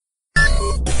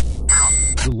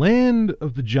Land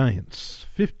of the Giants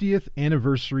 50th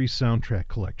Anniversary Soundtrack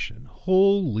Collection.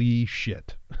 Holy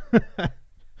shit.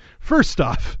 First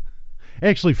off,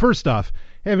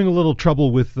 having a little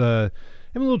trouble with the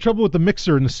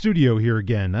mixer in the studio here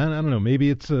again. I don't know, maybe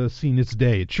it's seen its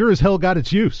day. It sure as hell got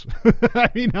its use. I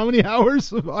mean, how many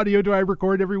hours of audio do I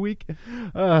record every week?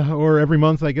 Or every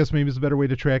month, I guess maybe is a better way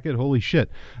to track it. Holy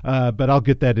shit. But I'll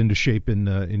get that into shape in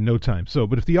no time.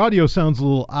 But if the audio sounds a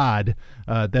little odd,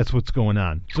 that's what's going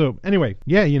on. So anyway,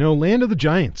 yeah, Land of the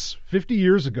Giants, 50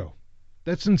 years ago.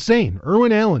 That's insane.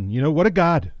 Irwin Allen, what a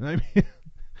god. I mean,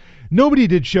 nobody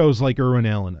did shows like Irwin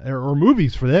Allen, or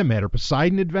movies for that matter.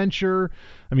 Poseidon Adventure.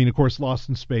 I mean, of course, Lost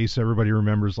in Space. Everybody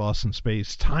remembers Lost in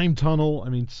Space. Time Tunnel. I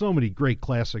mean, so many great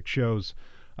classic shows.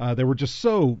 They were just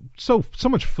so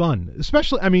much fun.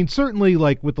 Especially, I mean, certainly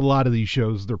like with a lot of these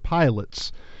shows, their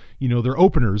pilots, their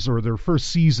openers or their first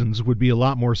seasons would be a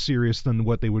lot more serious than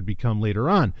what they would become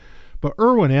later on. But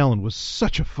Irwin Allen was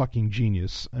such a fucking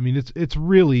genius. I mean, it's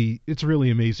really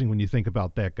amazing when you think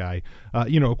about that guy.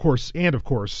 Of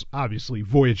course, obviously,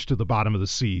 Voyage to the Bottom of the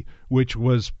Sea, which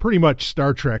was pretty much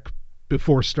Star Trek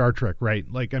before Star Trek,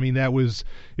 right? Like, I mean, it was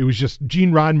just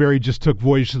Gene Roddenberry just took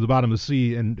Voyage to the Bottom of the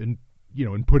Sea and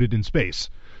put it in space.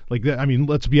 Like that. I mean,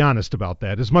 let's be honest about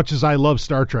that. As much as I love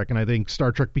Star Trek, and I think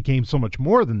Star Trek became so much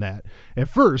more than that at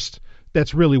first.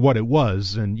 That's really what it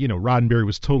was, and Roddenberry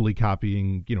was totally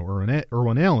copying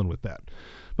Irwin Allen with that.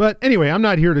 But anyway, I'm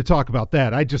not here to talk about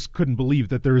that. I just couldn't believe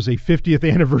that there is a 50th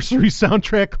anniversary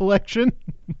soundtrack collection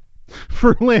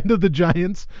for Land of the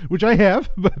Giants, which I have.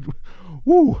 But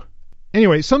woo.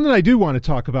 Anyway, something I do want to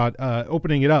talk about,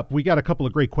 opening it up. We got a couple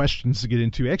of great questions to get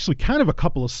into. Actually, kind of a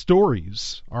couple of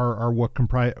stories are what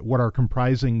are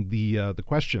comprising the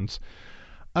questions.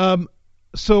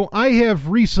 So I have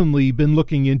recently been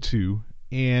looking into,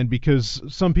 and because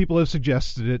some people have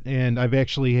suggested it, and I've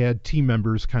actually had team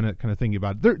members kind of thinking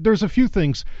about it. There's a few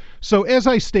things. So as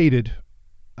I stated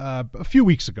a few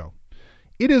weeks ago,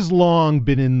 it has long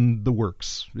been in the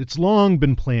works. It's long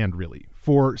been planned, really,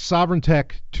 for Sovereign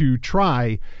Tech to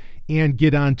try and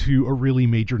get onto a really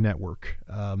major network.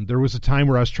 There was a time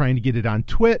where I was trying to get it on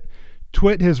Twit.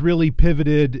 Twit has really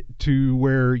pivoted to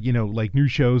where, like new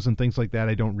shows and things like that,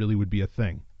 I don't really would be a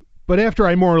thing. But after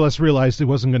I more or less realized it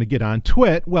wasn't going to get on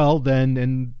Twit, well, then,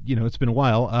 and, it's been a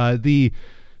while, the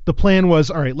plan was,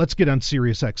 all right, let's get on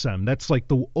SiriusXM. That's like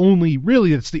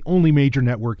it's the only major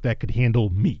network that could handle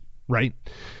me, right?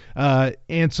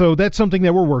 And so that's something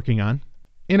that we're working on.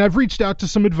 And I've reached out to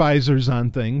some advisors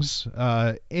on things,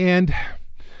 and...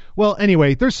 Well,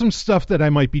 anyway, there's some stuff that I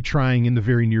might be trying in the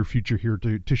very near future here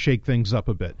to shake things up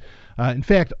a bit. In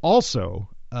fact, also,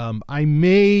 I'm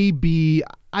not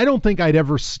going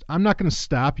to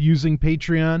stop using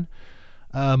Patreon,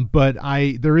 but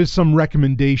there is some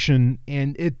recommendation,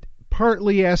 and it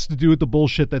partly has to do with the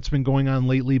bullshit that's been going on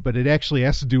lately, but it actually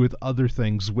has to do with other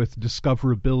things, with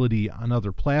discoverability on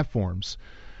other platforms,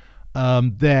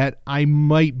 that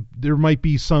there might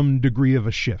be some degree of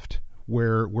a shift.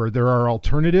 Where there are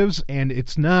alternatives, and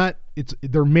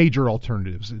they're major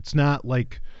alternatives. It's not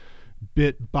like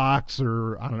Bitbox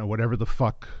or I don't know, whatever the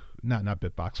fuck, not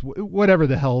Bitbox, whatever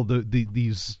the hell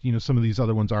these some of these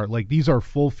other ones are. Like, these are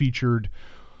full featured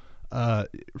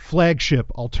flagship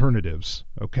alternatives,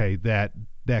 okay,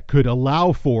 that could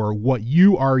allow for what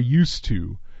you are used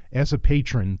to as a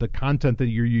patron, the content that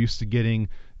you're used to getting,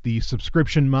 the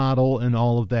subscription model and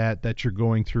all of that you're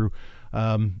going through.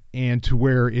 And to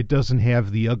where it doesn't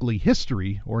have the ugly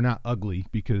history, or not ugly,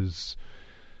 because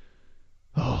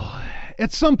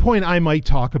at some point I might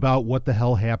talk about what the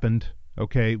hell happened,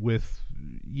 okay, with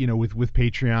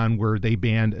Patreon, where they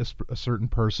banned a certain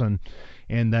person,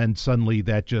 and then suddenly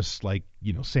that just, like,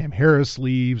 Sam Harris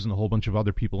leaves and a whole bunch of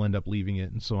other people end up leaving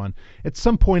it and so on. At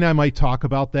some point I might talk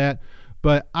about that,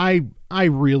 but I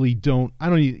really don't,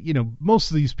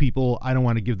 most of these people, I don't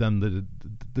want to give them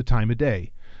the time of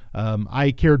day.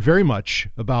 I cared very much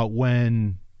about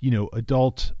when,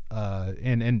 adult,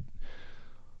 and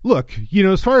look,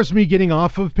 as far as me getting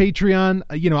off of Patreon,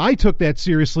 I took that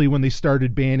seriously when they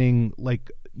started banning,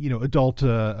 like, adult,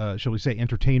 shall we say,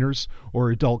 entertainers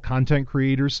or adult content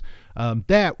creators.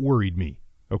 That worried me,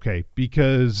 okay,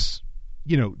 because,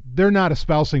 they're not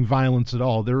espousing violence at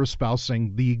all. They're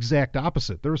espousing the exact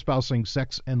opposite. They're espousing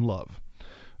sex and love,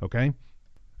 okay?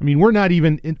 I mean, we're not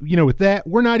even, with that,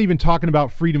 we're not even talking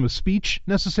about freedom of speech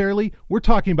necessarily. We're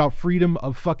talking about freedom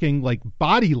of fucking, like,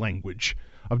 body language,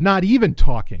 of not even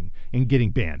talking and getting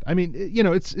banned. I mean,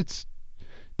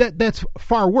 that's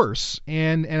far worse.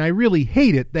 And I really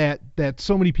hate it that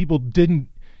so many people didn't,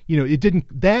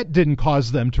 that didn't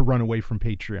cause them to run away from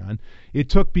Patreon. It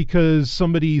took because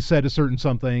somebody said a certain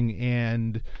something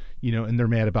and, and they're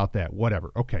mad about that.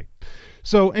 Whatever. Okay.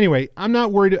 So anyway, I'm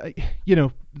not worried.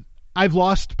 I've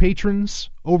lost patrons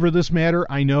over this matter.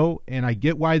 I know, and I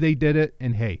get why they did it.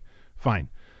 And hey, fine.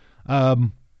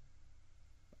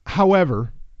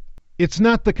 However, it's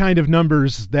not the kind of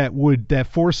numbers that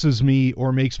forces me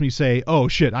or makes me say, oh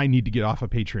shit, I need to get off of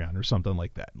Patreon or something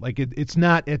like that. Like it's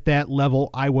not at that level.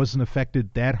 I wasn't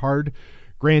affected that hard.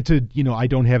 Granted, I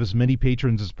don't have as many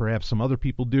patrons as perhaps some other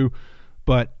people do,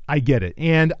 but I get it.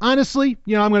 And honestly,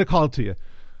 I'm going to call it to you.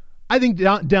 I think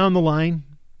down the line,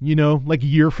 like a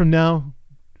year from now,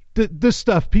 this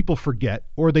stuff people forget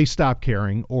or they stop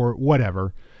caring or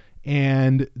whatever.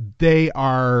 And they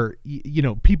are,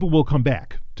 people will come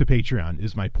back to Patreon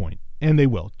is my point. And they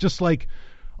will. Just like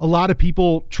a lot of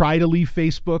people try to leave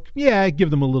Facebook. Yeah,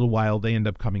 give them a little while. They end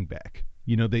up coming back.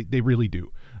 They really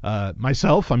do.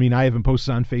 Myself, I haven't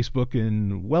posted on Facebook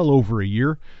in well over a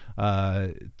year.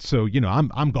 So,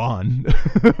 I'm gone.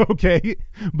 Okay.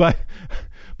 But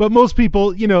most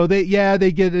people,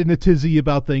 they get in a tizzy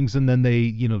about things and then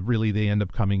they end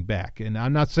up coming back. And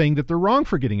I'm not saying that they're wrong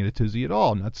for getting in a tizzy at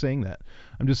all. I'm not saying that.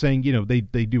 I'm just saying, they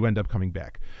do end up coming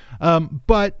back.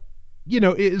 But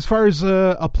as far as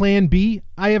a plan B,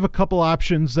 I have a couple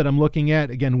options that I'm looking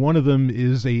at. Again, one of them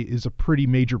is a pretty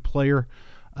major player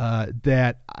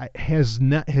that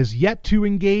has yet to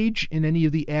engage in any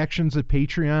of the actions that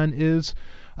Patreon is.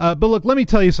 But look, let me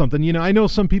tell you something. I know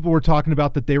some people were talking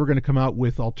about that they were going to come out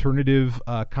with alternative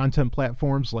content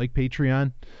platforms like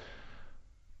Patreon.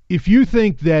 If you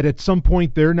think that at some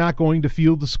point they're not going to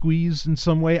feel the squeeze in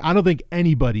some way, I don't think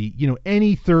anybody,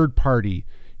 any third party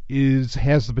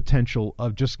has the potential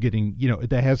of just getting,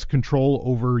 that has control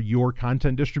over your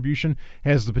content distribution,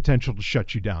 has the potential to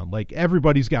shut you down. Like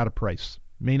everybody's got a price.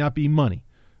 May not be money,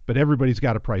 but everybody's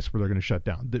got a price where they're going to shut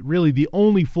down. Really, the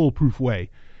only foolproof way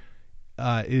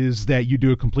is that you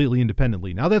do it completely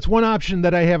independently. Now, that's one option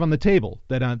that I have on the table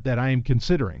that I am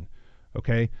considering.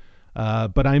 Okay,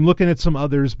 but I'm looking at some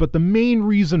others. But the main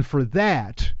reason for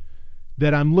that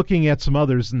I'm looking at some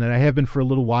others, and that I have been for a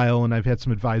little while, and I've had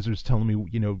some advisors telling me,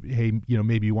 hey,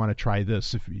 maybe you want to try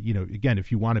this. If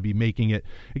if you want to be making it,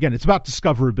 again, it's about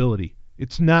discoverability.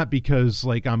 It's not because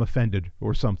like I'm offended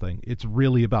or something. It's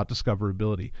really about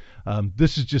discoverability.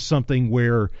 This is just something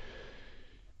where,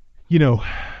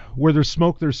 where there's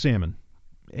smoke, there's salmon,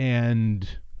 and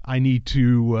I need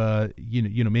to,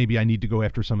 maybe I need to go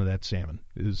after some of that salmon.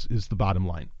 Is the bottom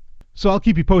line. So I'll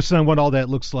keep you posted on what all that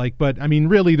looks like. But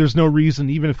really, there's no reason,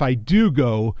 even if I do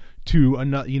go to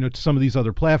to some of these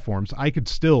other platforms, I could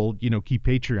still, keep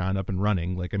Patreon up and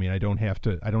running. Like, I don't have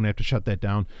to shut that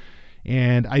down.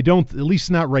 And I don't, at least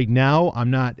not right now,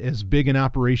 I'm not as big an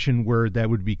operation where that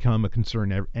would become a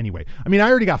concern anyway. I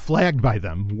already got flagged by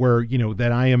them where,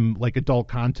 that I am like adult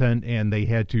content and they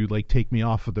had to like take me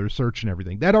off of their search and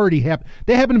everything. That already happened.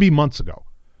 That happened to be months ago.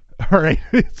 All right.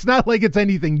 It's not like it's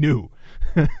anything new.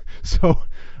 So,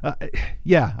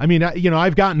 yeah,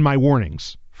 I've gotten my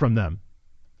warnings from them.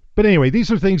 But anyway,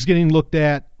 these are things getting looked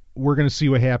at. We're going to see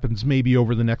what happens maybe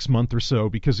over the next month or so,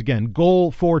 because again,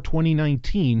 goal for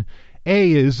 2019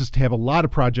 is to have a lot of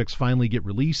projects finally get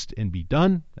released and be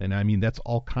done. And that's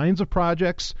all kinds of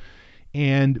projects.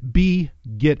 And B,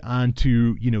 get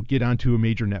onto a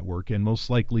major network, and most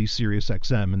likely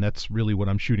SiriusXM. And that's really what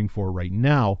I'm shooting for right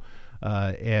now,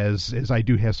 as I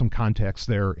do have some contacts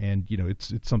there, and,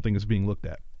 it's something that's being looked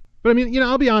at. But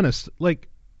I'll be honest, like,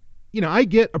 I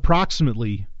get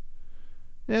approximately,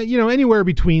 anywhere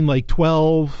between like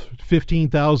 12,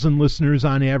 15,000 listeners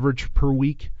on average per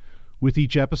week with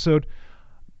each episode.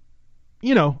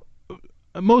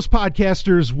 Most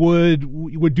podcasters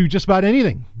would do just about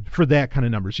anything for that kind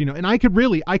of numbers, and I could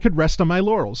rest on my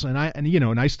laurels, and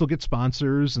I still get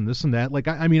sponsors and this and that. Like,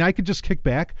 I could just kick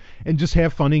back and just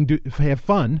have fun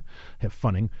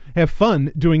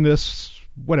doing this,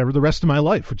 whatever, the rest of my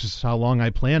life, which is how long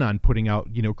I plan on putting out,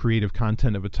 creative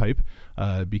content of a type,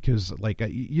 because like,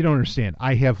 you don't understand.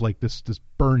 I have like this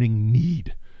burning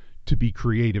need to be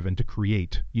creative and to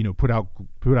create,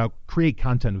 create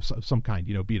content of some kind,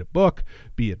 be it a book,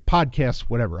 be it podcasts,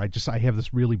 whatever. I have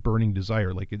this really burning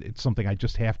desire. Like it's something I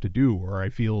just have to do, or I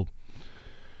feel,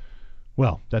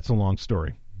 well, that's a long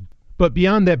story. But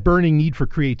beyond that burning need for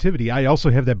creativity, I also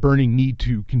have that burning need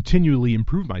to continually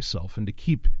improve myself and to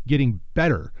keep getting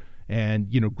better and,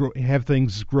 have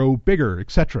things grow bigger,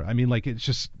 etc.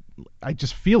 I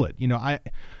just feel it,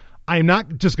 I'm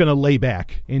not just going to lay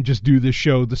back and just do this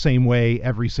show the same way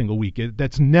every single week.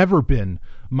 That's never been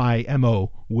my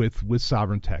MO with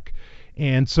Sovereign Tech.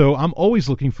 And so I'm always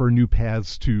looking for new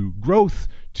paths to growth,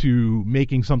 to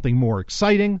making something more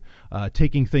exciting,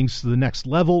 taking things to the next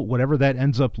level, whatever that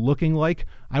ends up looking like.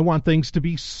 I want things to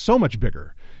be so much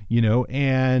bigger.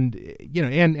 And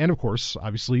of course,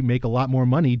 obviously make a lot more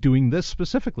money doing this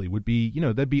specifically would be,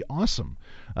 that'd be awesome.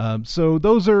 So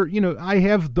those are, I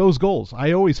have those goals.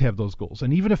 I always have those goals.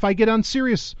 And even if I get on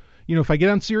Sirius, if I get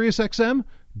on Sirius XM,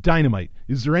 dynamite.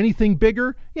 Is there anything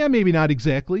bigger? Yeah, maybe not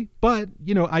exactly, but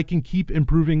I can keep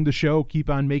improving the show, keep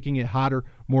on making it hotter,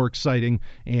 more exciting,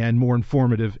 and more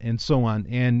informative, and so on.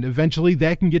 And eventually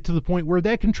that can get to the point where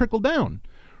that can trickle down.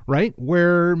 Right?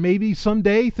 Where maybe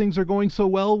someday things are going so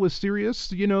well with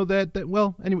Sirius,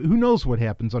 well, anyway, who knows what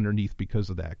happens underneath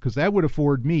because of that? Because that would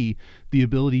afford me the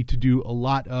ability to do a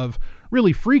lot of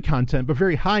really free content, but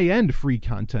very high-end free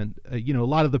content. A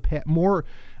lot of the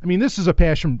this is a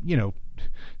passion,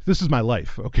 this is my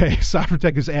life, okay?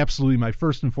 Sovereigntech is absolutely my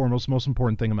first and foremost, most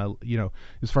important thing in my,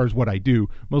 as far as what I do,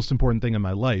 most important thing in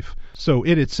my life. So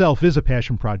it itself is a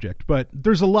passion project, but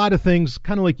there's a lot of things,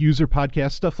 kind of like user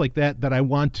podcasts, stuff like that I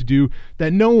want to do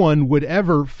that no one would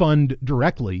ever fund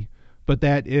directly, but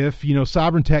that if,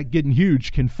 Sovereigntech getting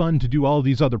huge can fund to do all of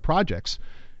these other projects,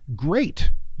 great.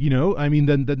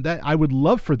 Then that I would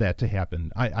love for that to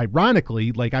happen.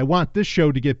 Ironically, I want this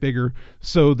show to get bigger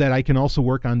so that I can also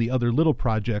work on the other little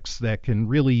projects that can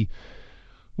really,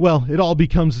 well, it all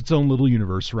becomes its own little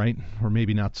universe, right? Or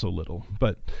maybe not so little.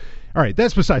 But all right,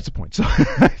 that's besides the point. So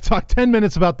I talked 10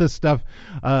 minutes about this stuff,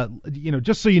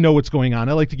 just so you know what's going on.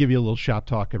 I like to give you a little shop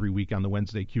talk every week on the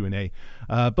Wednesday Q&A.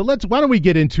 But why don't we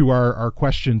get into our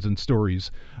questions and stories?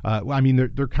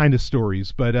 They're kind of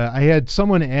stories, but I had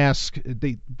someone ask,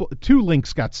 two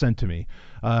links got sent to me,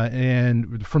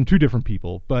 and from two different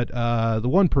people. But the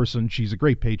one person, she's a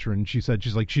great patron. She's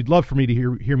like, she'd love for me to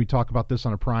hear me talk about this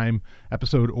on a Prime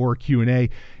episode or Q&A.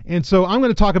 And so I'm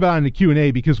going to talk about it in the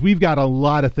Q&A because we've got a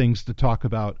lot of things to talk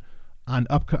about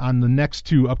on the next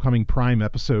two upcoming Prime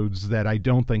episodes that I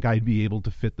don't think I'd be able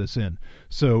to fit this in.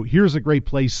 So here's a great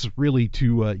place really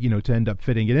to to end up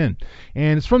fitting it in.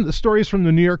 And it's from the stories from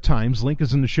the New York Times. Link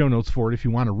is in the show notes for it if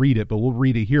you want to read it, but we'll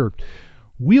read it here.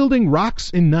 Wielding rocks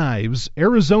and knives,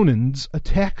 Arizonans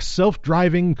attack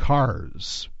self-driving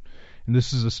cars. And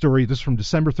this is a story, this is from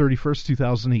December 31st,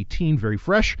 2018, very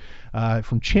fresh,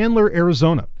 from Chandler,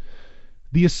 Arizona.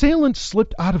 The assailant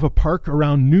slipped out of a park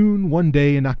around noon one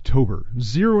day in October,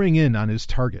 zeroing in on his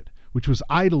target, which was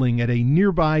idling at a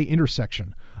nearby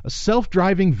intersection, a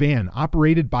self-driving van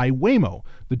operated by Waymo,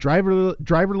 the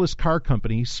driverless car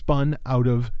company spun out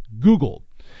of Google.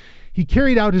 He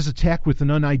carried out his attack with an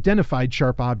unidentified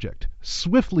sharp object,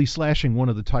 swiftly slashing one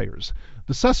of the tires.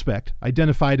 The suspect,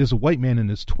 identified as a white man in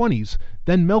his 20s,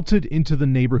 then melted into the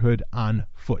neighborhood on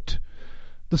foot.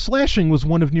 The slashing was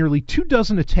one of nearly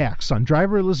 24 attacks on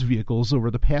driverless vehicles over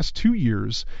the past 2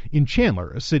 years in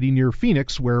Chandler, a city near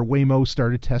Phoenix where Waymo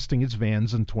started testing its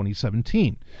vans in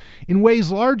 2017. In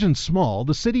ways large and small,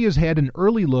 the city has had an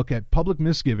early look at public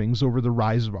misgivings over the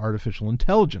rise of artificial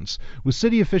intelligence, with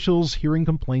city officials hearing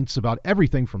complaints about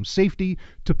everything from safety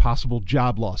to possible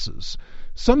job losses.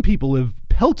 Some people have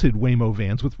pelted Waymo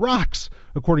vans with rocks,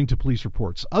 according to police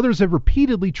reports. Others have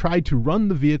repeatedly tried to run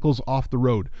the vehicles off the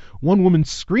road. One woman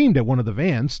screamed at one of the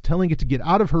vans, telling it to get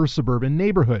out of her suburban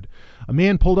neighborhood. A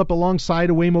man pulled up alongside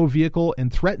a Waymo vehicle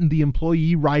and threatened the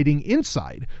employee riding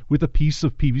inside with a piece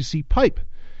of PVC pipe.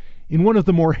 In one of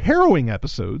the more harrowing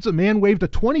episodes, a man waved a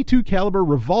 .22 caliber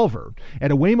revolver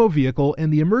at a Waymo vehicle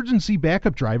and the emergency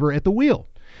backup driver at the wheel.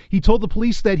 He told the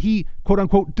police that he,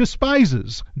 quote-unquote,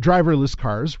 despises driverless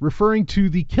cars, referring to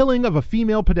the killing of a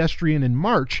female pedestrian in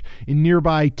March in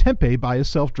nearby Tempe by a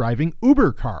self-driving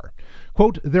Uber car.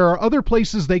 Quote, there are other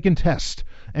places they can test,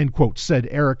 end quote, said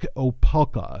Eric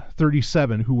Opalka,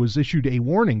 37, who was issued a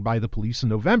warning by the police in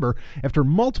November after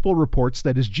multiple reports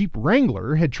that his Jeep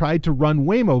Wrangler had tried to run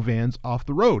Waymo vans off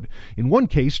the road, in one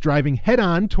case driving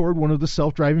head-on toward one of the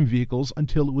self-driving vehicles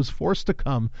until it was forced to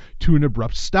come to an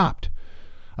abrupt stop.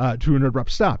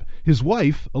 His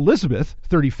wife, Elizabeth,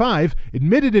 35,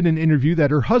 admitted in an interview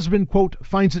that her husband, quote,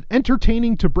 finds it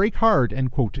entertaining to brake hard,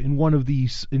 end quote, in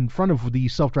front of the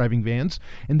self-driving vans,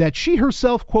 and that she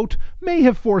herself, quote, may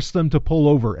have forced them to pull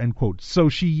over, end quote, so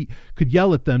she could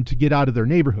yell at them to get out of their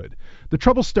neighborhood. The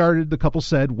trouble started, the couple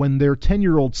said, when their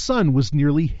 10-year-old son was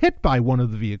nearly hit by one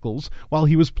of the vehicles while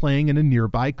he was playing in a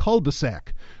nearby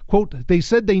cul-de-sac. Quote, they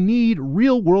said they need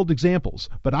real-world examples,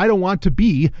 but I don't want to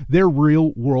be their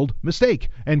real-world mistake,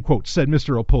 end quote, said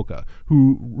Mr. Opolka,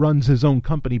 who runs his own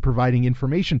company providing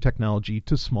information technology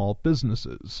to small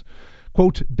businesses.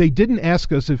 Quote, they didn't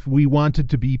ask us if we wanted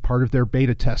to be part of their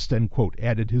beta test, end quote,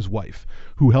 added his wife,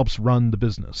 who helps run the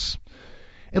business.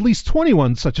 At least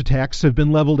 21 such attacks have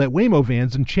been leveled at Waymo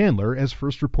vans in Chandler, as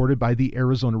first reported by the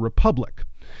Arizona Republic.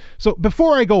 So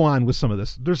before I go on with some of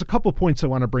this, there's a couple points I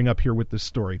want to bring up here with this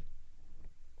story.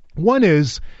 One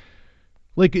is,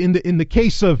 like in the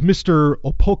case of Mr.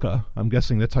 Opolka, I'm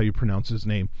guessing that's how you pronounce his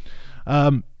name.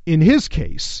 In his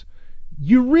case,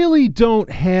 you really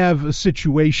don't have a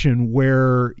situation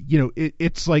where,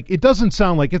 it's like, it doesn't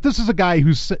sound like, if this is a guy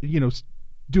who's,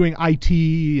 doing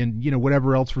IT and,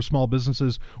 whatever else for small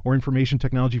businesses or information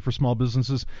technology for small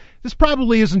businesses, this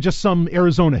probably isn't just some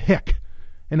Arizona hick.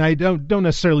 And I don't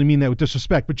necessarily mean that with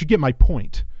disrespect, but you get my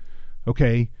point.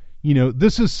 Okay?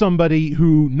 This is somebody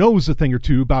who knows a thing or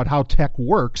two about how tech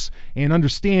works and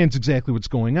understands exactly what's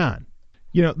going on.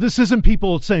 This isn't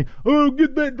people saying, "Oh,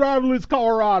 get that driverless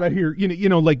car out of here."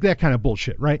 Like that kind of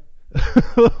bullshit, right?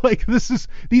 Like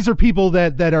these are people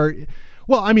that are,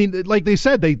 well, I mean, like they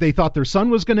said, they thought their son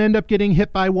was going to end up getting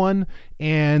hit by one,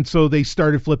 and so they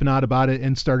started flipping out about it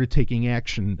and started taking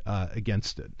action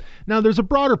against it. Now, there's a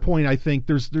broader point. I think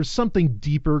there's something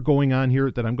deeper going on here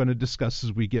that I'm going to discuss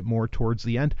as we get more towards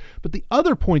the end. But the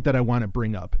other point that I want to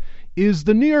bring up is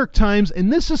the New York Times,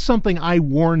 and this is something I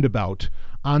warned about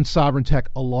on Sovereign Tech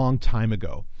a long time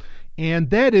ago. And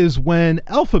that is when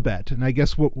Alphabet, and I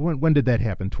guess when did that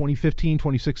happen? 2015,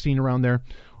 2016, around there?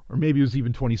 Or maybe it was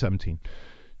even 2017.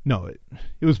 No,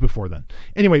 it was before then.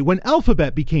 Anyway, when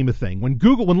Alphabet became a thing, when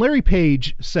Larry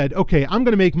Page said, okay, I'm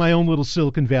going to make my own little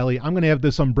Silicon Valley, I'm going to have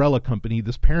this umbrella company,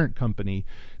 this parent company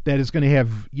that is going to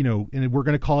have, and we're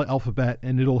going to call it Alphabet,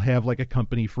 and it'll have like a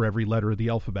company for every letter of the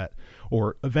alphabet,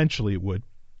 or eventually it would.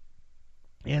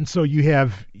 And so you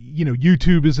have,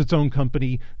 YouTube is its own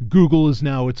company, Google is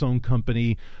now its own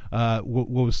company. What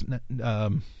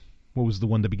was the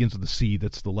one that begins with a C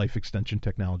that's the life extension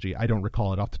technology? I don't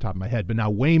recall it off the top of my head, but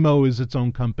now Waymo is its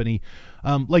own company.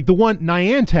 Like the one,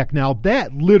 Niantic now,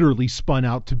 that literally spun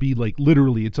out to be like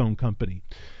literally its own company.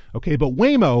 Okay, but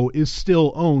Waymo is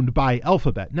still owned by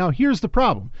Alphabet. Now here's the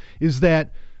problem, is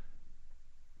that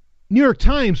New York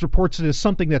Times reports it as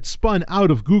something that spun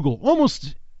out of Google,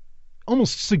 almost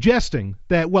suggesting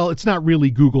that, well, it's not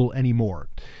really Google anymore.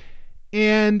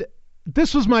 And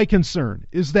this was my concern,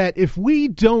 is that if we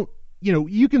don't,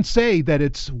 you can say that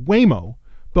it's Waymo,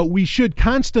 but we should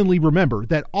constantly remember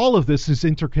that all of this is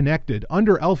interconnected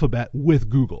under Alphabet with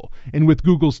Google and with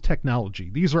Google's technology.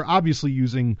 These are obviously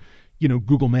using,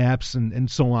 Google Maps and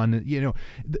so on.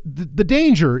 The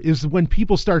danger is when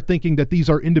people start thinking that these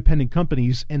are independent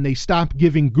companies and they stop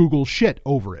giving Google shit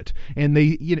over it. And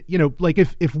they, like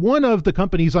if one of the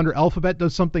companies under Alphabet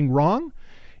does something wrong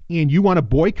and you want to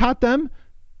boycott them,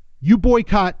 you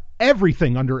boycott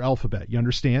everything under Alphabet. You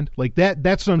understand? Like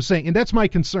that's what I'm saying. And that's my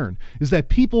concern, is that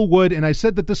people would, and I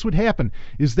said that this would happen,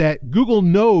 is that Google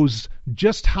knows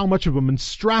just how much of a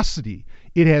monstrosity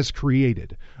it has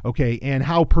created, okay, and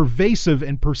how pervasive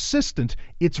and persistent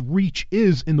its reach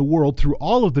is in the world through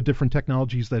all of the different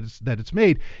technologies that it's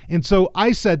made. And so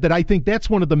I said that I think that's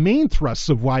one of the main thrusts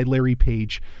of why Larry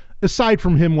Page, aside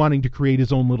from him wanting to create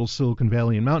his own little Silicon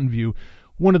Valley in Mountain View,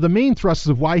 one of the main thrusts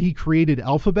of why he created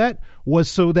Alphabet was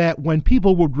so that when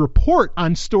people would report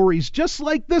on stories just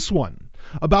like this one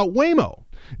about Waymo,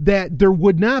 that it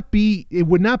would not be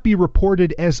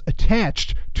reported as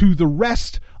attached to the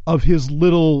rest of his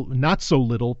little, not so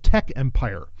little, tech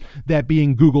empire, that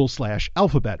being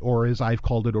Google/Alphabet, or as I've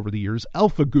called it over the years,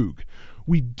 AlphaGoog.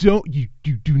 You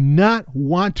do not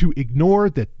want to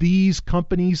ignore that these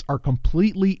companies are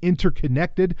completely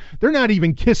interconnected. They're not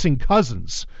even kissing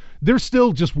cousins. They're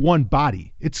still just one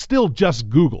body. It's still just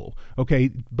Google, okay?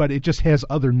 But it just has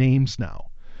other names now.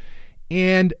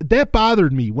 And that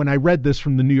bothered me when I read this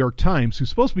from the New York Times, who's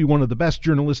supposed to be one of the best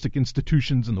journalistic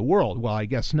institutions in the world. Well, I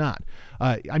guess not.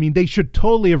 I mean, they should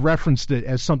totally have referenced it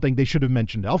as something. They should have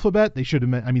mentioned Alphabet. They should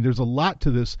have, there's a lot to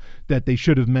this that they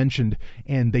should have mentioned,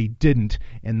 and they didn't,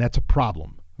 and that's a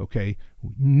problem, okay?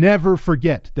 Never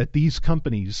forget that these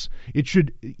companies, it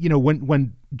should,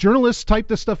 when journalists type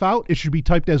this stuff out, it should be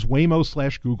typed as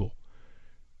Waymo/Google.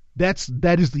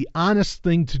 That is the honest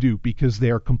thing to do, because they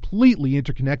are completely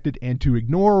interconnected, and to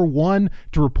ignore one,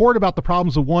 to report about the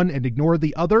problems of one and ignore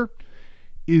the other,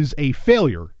 is a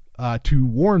failure to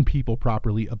warn people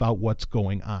properly about what's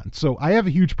going on. So I have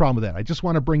a huge problem with that. I just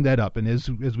want to bring that up, and as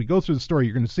we go through the story,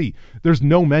 you're going to see there's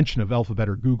no mention of Alphabet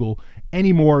or Google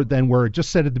any more than where it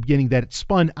just said at the beginning that it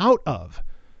spun out of.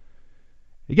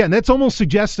 Again, that's almost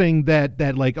suggesting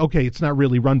that like, okay, it's not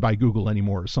really run by Google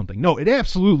anymore or something. No, it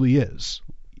absolutely is.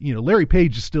 Larry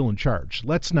Page is still in charge.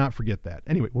 Let's not forget that.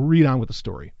 Anyway, we'll read on with the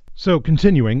story. So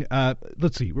continuing,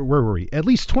 let's see, where were we? At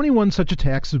least 21 such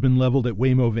attacks have been leveled at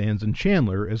Waymo vans in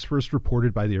Chandler, as first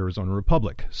reported by the Arizona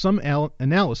Republic. Some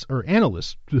analysts,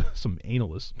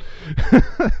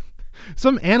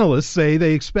 some analysts say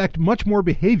they expect much more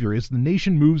behavior as the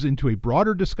nation moves into a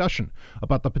broader discussion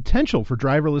about the potential for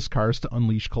driverless cars to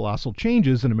unleash colossal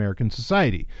changes in American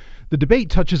society. The debate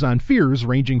touches on fears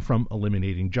ranging from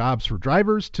eliminating jobs for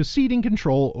drivers to ceding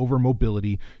control over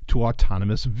mobility to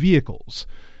autonomous vehicles.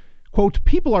 Quote,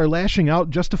 people are lashing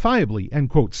out justifiably, end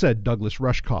quote, said Douglas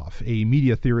Rushkoff, a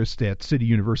media theorist at City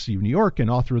University of New York and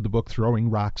author of the book Throwing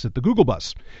Rocks at the Google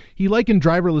Bus. He likened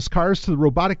driverless cars to the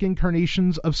robotic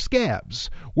incarnations of scabs,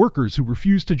 workers who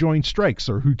refuse to join strikes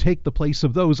or who take the place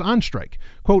of those on strike.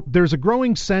 Quote, there's a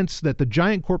growing sense that the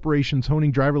giant corporations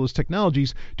honing driverless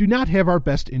technologies do not have our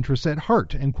best interests at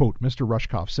heart, end quote, Mr.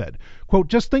 Rushkoff said. Quote,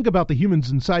 just think about the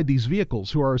humans inside these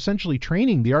vehicles who are essentially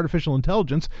training the artificial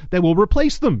intelligence that will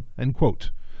replace them, end quote.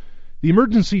 The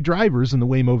emergency drivers in the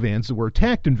Waymo vans that were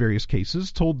attacked in various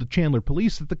cases told the Chandler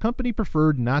police that the company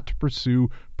preferred not to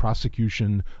pursue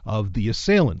prosecution of the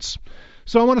assailants.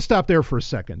 So I want to stop there for a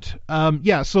second.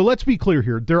 So let's be clear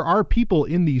here. There are people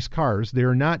in these cars.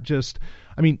 They're not just,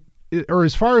 or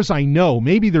as far as I know,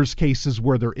 maybe there's cases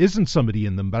where there isn't somebody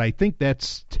in them, but I think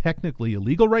that's technically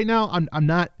illegal right now.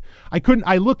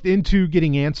 I looked into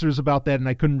getting answers about that and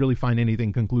I couldn't really find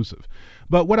anything conclusive.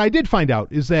 But what I did find out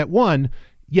is that, one,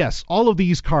 yes, all of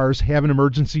these cars have an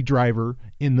emergency driver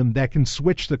in them that can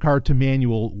switch the car to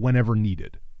manual whenever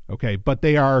needed. Okay, but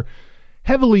they are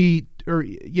heavily,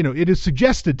 it is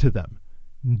suggested to them,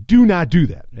 do not do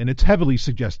that. And it's heavily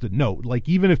suggested. No, like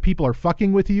even if people are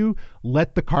fucking with you,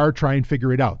 let the car try and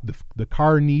figure it out. The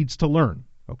car needs to learn.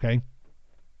 Okay.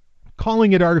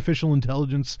 Calling it artificial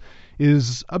intelligence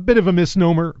is a bit of a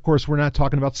misnomer. Of course, we're not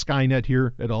talking about Skynet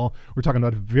here at all. We're talking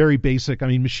about very basic,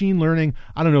 machine learning.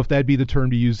 I don't know if that'd be the term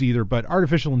to use either, but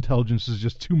artificial intelligence is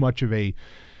just too much of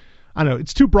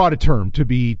it's too broad a term to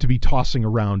be tossing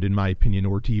around, in my opinion,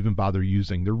 or to even bother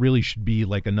using. There really should be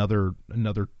like another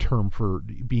term for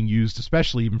being used,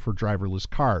 especially even for driverless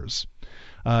cars.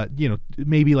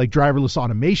 Maybe like driverless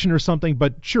automation or something,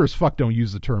 but sure as fuck don't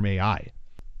use the term AI.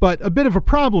 But a bit of a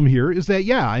problem here is that,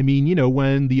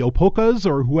 when the Opokas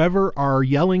or whoever are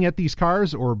yelling at these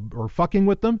cars or fucking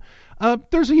with them,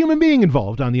 there's a human being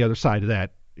involved on the other side of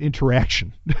that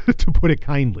interaction, to put it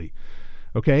kindly.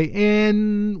 Okay,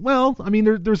 and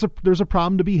there's a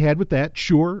problem to be had with that,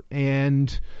 sure.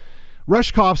 And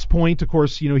Rushkoff's point, of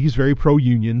course, he's very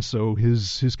pro-union, so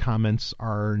his comments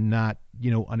are not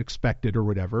unexpected or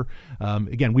whatever.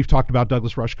 Again, we've talked about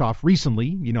Douglas Rushkoff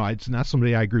recently. It's not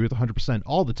somebody I agree with 100%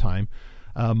 all the time.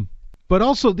 But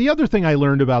also the other thing I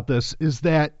learned about this is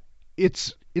that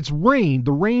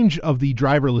the range of the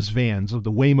driverless vans, of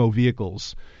the Waymo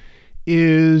vehicles,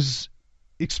 is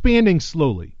expanding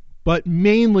slowly. But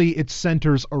mainly it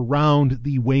centers around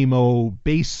the Waymo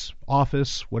base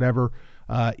office, whatever,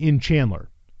 in Chandler.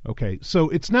 Okay, so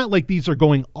it's not like these are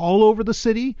going all over the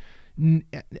city.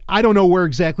 I don't know where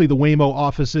exactly the Waymo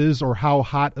office is or how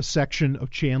hot a section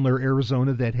of Chandler,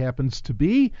 Arizona that happens to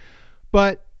be,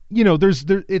 but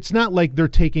it's not like they're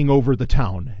taking over the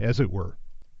town, as it were.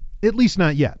 At least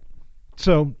not yet.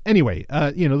 So anyway,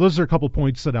 those are a couple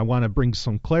points that I want to bring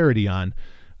some clarity on.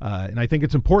 And I think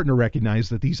it's important to recognize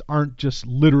that these aren't just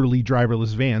literally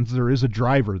driverless vans. There is a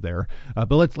driver there.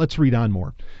 But let's read on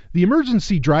more. The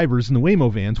emergency drivers in the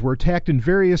Waymo vans were attacked in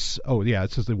various... Oh, yeah,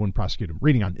 it says they wouldn't prosecute them.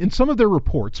 Reading on. In some of their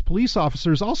reports, police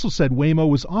officers also said Waymo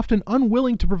was often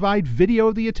unwilling to provide video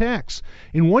of the attacks.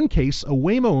 In one case, a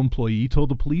Waymo employee told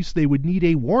the police they would need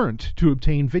a warrant to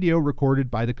obtain video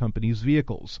recorded by the company's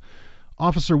vehicles.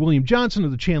 Officer William Johnson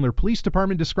of the Chandler Police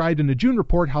Department described in a June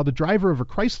report how the driver of a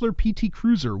Chrysler PT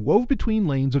Cruiser wove between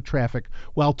lanes of traffic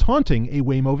while taunting a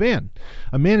Waymo van.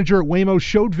 A manager at Waymo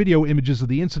showed video images of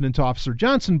the incident to Officer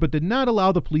Johnson, but did not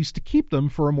allow the police to keep them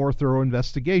for a more thorough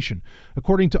investigation.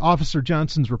 According to Officer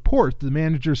Johnson's report, the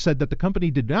manager said that the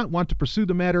company did not want to pursue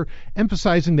the matter,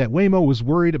 emphasizing that Waymo was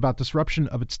worried about disruption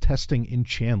of its testing in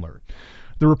Chandler.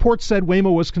 The report said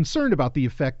Waymo was concerned about the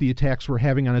effect the attacks were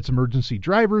having on its emergency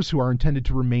drivers, who are intended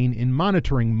to remain in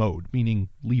monitoring mode, meaning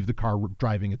leave the car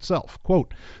driving itself.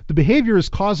 Quote, the behavior is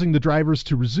causing the drivers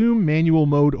to resume manual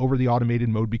mode over the automated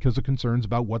mode because of concerns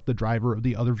about what the driver of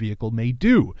the other vehicle may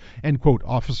do, end quote,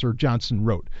 Officer Johnson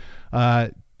wrote.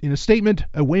 In a statement,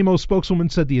 a Waymo spokeswoman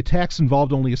said the attacks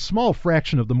involved only a small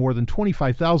fraction of the more than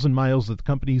 25,000 miles that the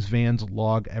company's vans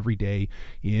log every day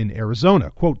in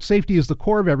Arizona. Quote, safety is the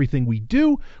core of everything we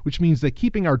do, which means that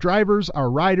keeping our drivers,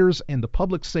 our riders, and the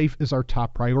public safe is our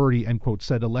top priority, end quote,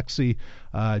 said Alexi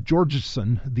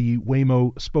Georgeson, the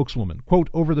Waymo spokeswoman. Quote,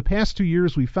 over the past 2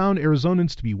 years, we found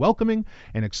Arizonans to be welcoming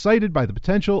and excited by the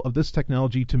potential of this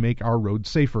technology to make our roads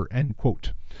safer, end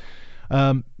quote.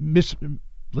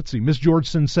 Ms.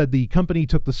 Georgeson said the company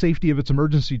took the safety of its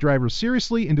emergency drivers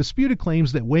seriously and disputed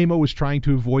claims that Waymo was trying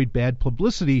to avoid bad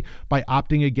publicity by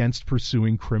opting against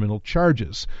pursuing criminal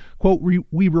charges. Quote,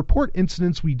 we report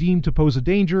incidents we deem to pose a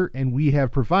danger, and we have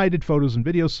provided photos and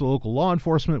videos to local law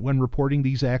enforcement when reporting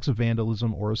these acts of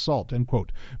vandalism or assault, end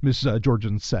quote, Ms.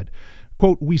 Georgeson said.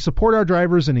 Quote, we support our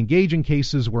drivers and engage in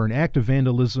cases where an act of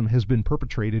vandalism has been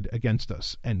perpetrated against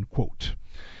us, end quote.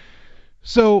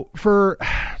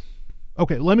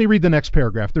 Okay, let me read the next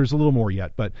paragraph. There's a little more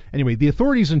yet. But anyway, the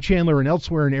authorities in Chandler and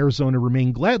elsewhere in Arizona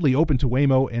remain gladly open to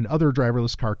Waymo and other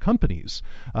driverless car companies.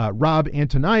 Rob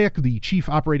Antoniuk, the chief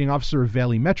operating officer of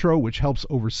Valley Metro, which helps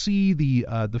oversee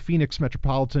the Phoenix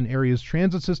metropolitan area's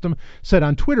transit system, said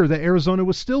on Twitter that Arizona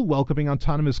was still welcoming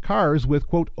autonomous cars with,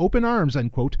 quote, open arms,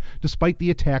 end quote, despite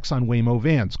the attacks on Waymo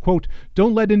vans. Quote,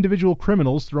 don't let individual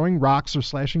criminals throwing rocks or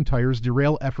slashing tires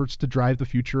derail efforts to drive the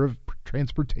future of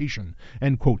transportation,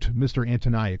 end quote, Mr.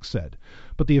 Antoniuk said.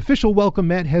 But the official welcome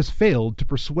mat has failed to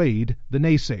persuade the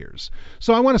naysayers.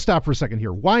 So I want to stop for a second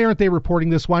here. Why aren't they reporting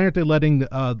this? Why aren't they letting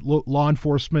law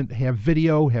enforcement have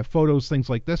video, have photos, things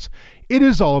like this? It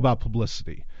is all about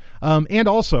publicity. And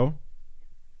also,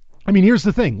 I mean, here's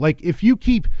the thing. Like, if you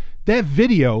keep that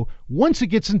video, once it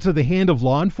gets into the hand of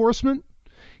law enforcement,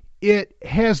 it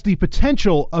has the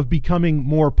potential of becoming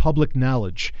more public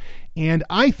knowledge. And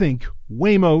I think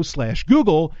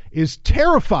Waymo/Google is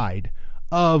terrified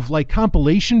of like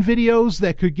compilation videos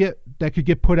that could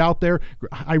get put out there.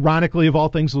 Ironically, of all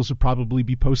things, those would probably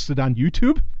be posted on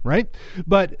YouTube, right?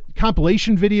 But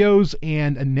compilation videos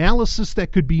and analysis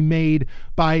that could be made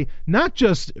by not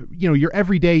just, your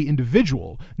everyday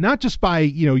individual, not just by,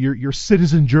 your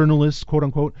citizen journalist, quote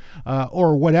unquote,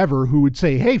 or whatever, who would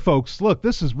say, hey folks, look,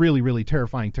 this is really, really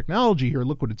terrifying technology here.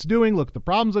 Look what it's doing. Look at the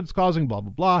problems that it's causing, blah,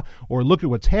 blah, blah. Or look at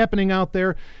what's happening out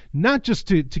there. Not just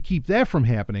to keep that from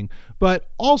happening, but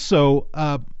also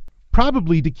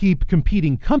probably to keep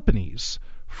competing companies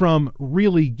from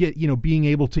really being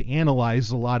able to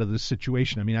analyze a lot of this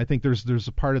situation. I mean, I think there's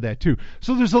a part of that too.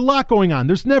 So there's a lot going on.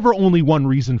 There's never only one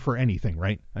reason for anything,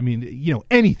 right? I mean,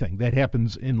 anything that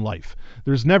happens in life.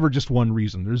 There's never just one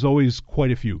reason. There's always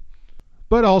quite a few.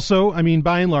 But also, I mean,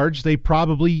 by and large, they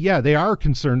probably, they are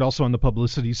concerned also on the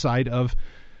publicity side of,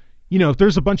 if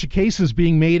there's a bunch of cases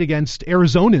being made against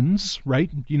Arizonans, right?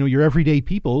 Your everyday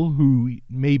people who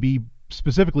may be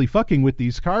specifically fucking with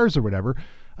these cars or whatever,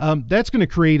 that's going to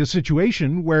create a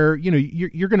situation where,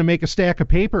 you're going to make a stack of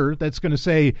paper that's going to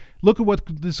say, look at what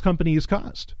this company has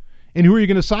caused. And who are you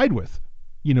going to side with?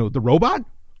 The robot?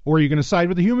 Or are you going to side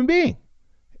with a human being?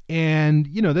 And,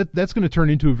 that's going to turn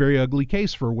into a very ugly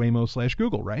case for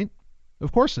Waymo/Google, right?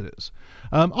 Of course it is.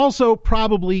 Also,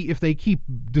 probably if they keep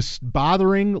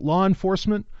bothering law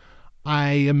enforcement,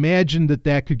 I imagine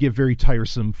that could get very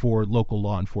tiresome for local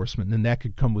law enforcement, and that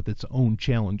could come with its own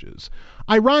challenges.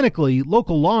 Ironically,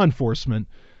 local law enforcement,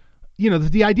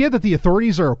 the idea that the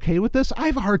authorities are okay with this, I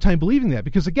have a hard time believing that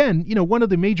because, again, one of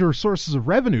the major sources of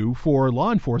revenue for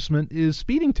law enforcement is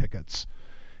speeding tickets.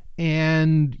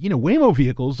 And, Waymo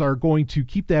vehicles are going to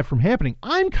keep that from happening.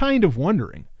 I'm kind of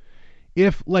wondering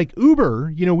if, like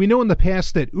Uber, we know in the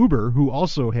past that Uber, who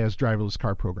also has driverless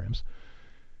car programs,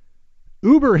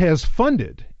 Uber has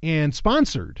funded and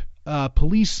sponsored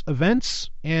police events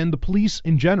and the police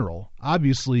in general.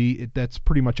 Obviously, that's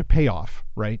pretty much a payoff,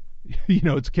 right?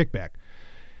 It's a kickback.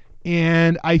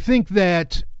 And I think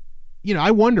that,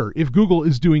 I wonder if Google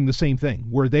is doing the same thing,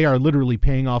 where they are literally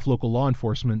paying off local law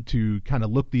enforcement to kind of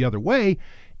look the other way.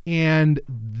 And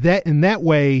that in that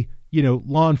way,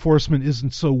 law enforcement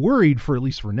isn't so worried, for at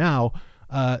least for now,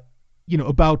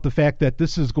 about the fact that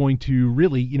this is going to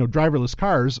really, driverless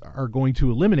cars are going to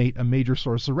eliminate a major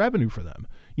source of revenue for them,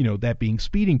 that being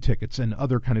speeding tickets and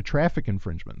other kind of traffic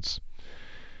infringements.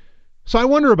 So I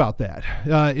wonder about that,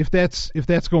 if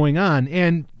that's going on.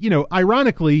 And,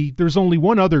 ironically, there's only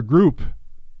one other group,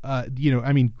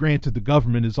 granted the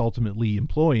government is ultimately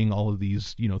employing all of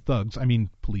these, thugs,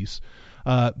 police.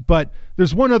 But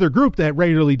there's one other group that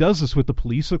regularly does this with the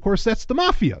police. Of course, that's the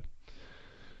mafia.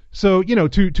 So,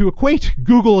 to equate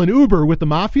Google and Uber with the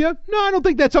mafia, no, I don't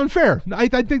think that's unfair. I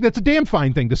think that's a damn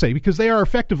fine thing to say because they are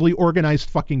effectively organized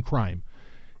fucking crime.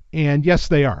 And yes,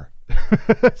 they are.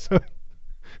 So,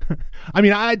 I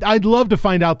mean, I'd love to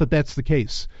find out that that's the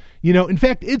case. In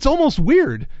fact, it's almost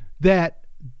weird that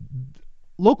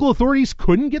local authorities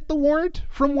couldn't get the warrant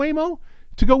from Waymo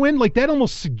to go in. Like, that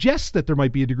almost suggests that there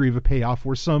might be a degree of a payoff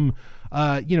where some,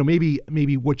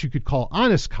 maybe what you could call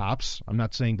honest cops. I'm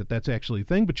not saying that that's actually a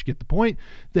thing, but you get the point.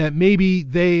 That maybe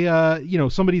they,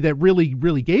 somebody that really,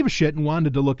 really gave a shit and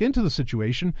wanted to look into the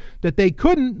situation, that they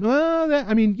couldn't.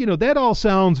 That all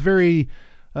sounds very.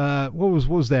 What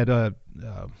was that?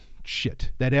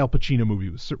 Shit. That Al Pacino movie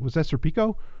was that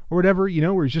Serpico or whatever?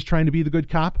 Where he's just trying to be the good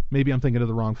cop. Maybe I'm thinking of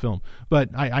the wrong film, but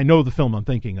I know the film I'm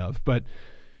thinking of. But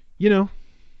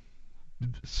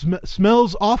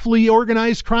smells awfully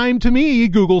organized crime to me,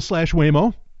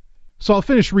 Google/Waymo. So I'll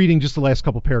finish reading just the last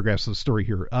couple paragraphs of the story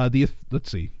here.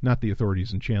 Let's see, not the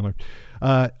authorities in Chandler.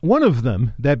 One of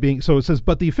them, that being, so it says,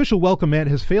 but the official welcome mat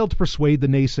has failed to persuade the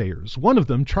naysayers. One of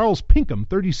them, Charles Pinkham,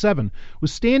 37,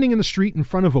 was standing in the street in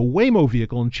front of a Waymo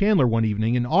vehicle in Chandler one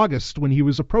evening in August when he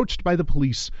was approached by the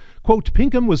police. Quote,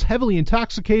 Pinkham was heavily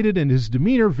intoxicated and his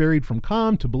demeanor varied from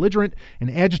calm to belligerent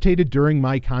and agitated during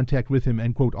my contact with him,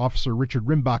 end quote, Officer Richard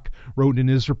Rimbach wrote in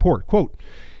his report. Quote,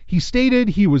 he stated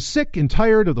he was sick and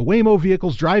tired of the Waymo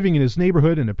vehicles driving in his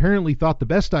neighborhood and apparently thought the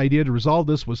best idea to resolve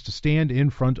this was to stand in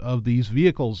front of these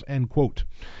vehicles, end quote.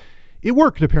 It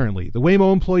worked, apparently. The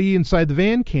Waymo employee inside the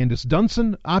van, Candace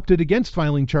Dunson, opted against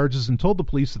filing charges and told the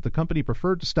police that the company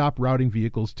preferred to stop routing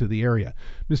vehicles to the area.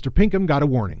 Mr. Pinkham got a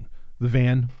warning. The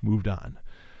van moved on.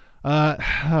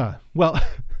 Well,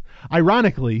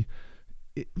 ironically,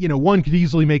 one could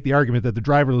easily make the argument that the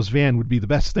driverless van would be the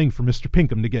best thing for Mr.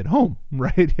 Pinkham to get home,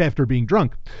 right, after being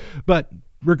drunk. But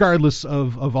regardless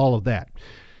of all of that.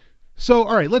 So,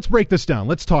 all right, let's break this down.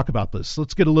 Let's talk about this.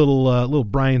 Let's get a little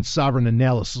Brian Sovereign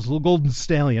analysis, a little Golden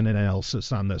Stallion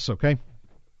analysis on this, okay?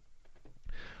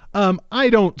 I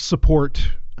don't support,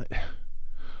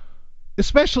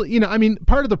 especially,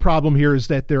 part of the problem here is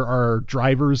that there are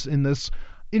drivers in this.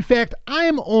 In fact,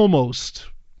 I'm almost,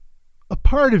 a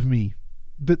part of me,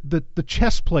 the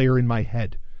chess player in my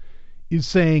head is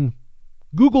saying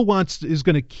Google is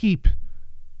going to keep,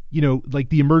 like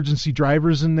the emergency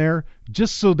drivers in there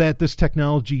just so that this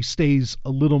technology stays a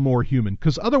little more human.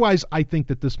 Because otherwise, I think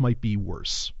that this might be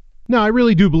worse. Now, I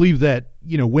really do believe that,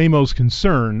 Waymo's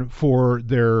concern for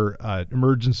their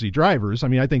emergency drivers,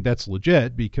 I think that's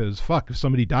legit because, if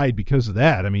somebody died because of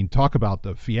that, talk about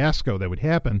the fiasco that would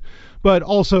happen. But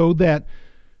also that,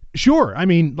 sure,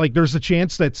 there's a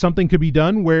chance that something could be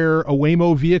done where a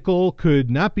Waymo vehicle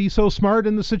could not be so smart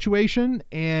in the situation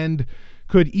and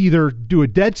could either do a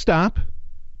dead stop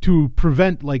to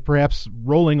prevent, perhaps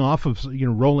rolling off of,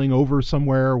 rolling over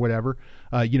somewhere or whatever,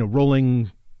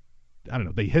 rolling, I don't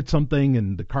know, they hit something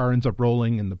and the car ends up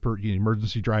rolling and the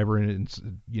emergency driver ends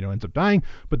up dying.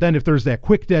 But then if there's that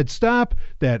quick dead stop,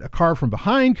 that a car from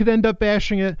behind could end up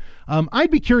bashing it.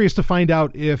 I'd be curious to find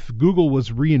out if Google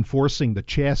was reinforcing the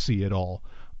chassis at all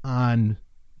on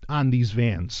these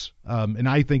vans. And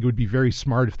I think it would be very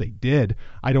smart if they did.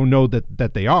 I don't know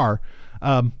that they are.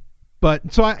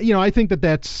 But so I think that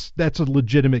that's a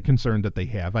legitimate concern that they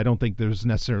have. I don't think there's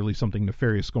necessarily something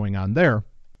nefarious going on there.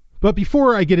 But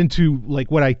before I get into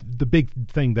the big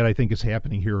thing that I think is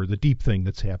happening here, or the deep thing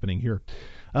that's happening here,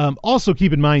 also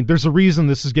keep in mind there's a reason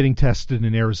this is getting tested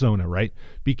in Arizona, right?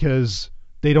 Because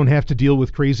they don't have to deal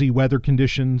with crazy weather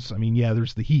conditions.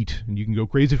 There's the heat, and you can go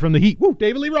crazy from the heat. Woo,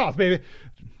 David Lee Roth, baby.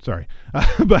 Sorry,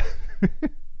 but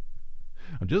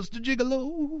I'm just a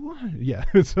gigolo. Yeah.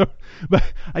 So, but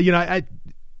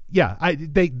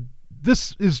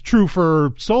this is true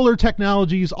for solar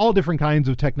technologies, all different kinds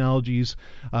of technologies,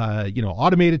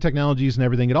 automated technologies and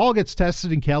everything. It all gets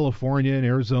tested in California and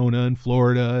Arizona and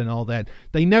Florida and all that.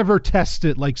 They never test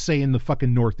it like, say, in the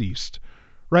fucking Northeast,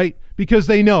 right? Because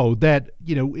they know that,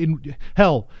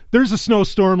 there's a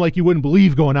snowstorm like you wouldn't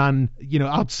believe going on,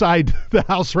 outside the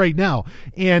house right now.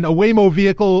 And a Waymo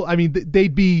vehicle,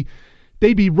 they'd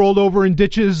be rolled over in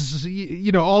ditches,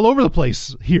 all over the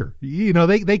place here.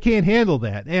 They can't handle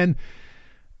that. And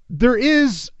there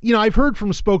is, I've heard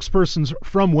from spokespersons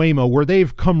from Waymo where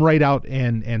they've come right out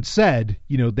and said,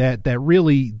 that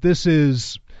really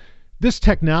this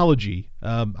technology,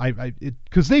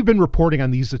 because they've been reporting on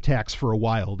these attacks for a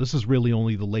while. This is really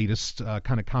only the latest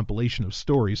kind of compilation of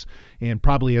stories, and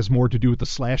probably has more to do with the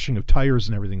slashing of tires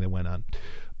and everything that went on.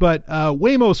 But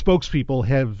Waymo spokespeople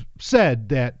have said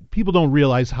that people don't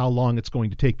realize how long it's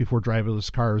going to take before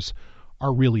driverless cars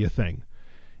are really a thing.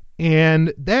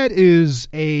 And that is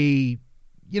I've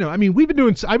been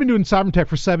doing Sovereign Tech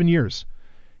for 7 years.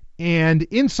 And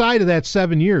inside of that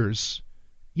 7 years,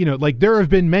 there have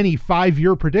been many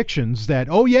 5-year predictions that,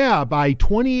 by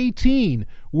 2018,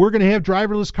 we're going to have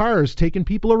driverless cars taking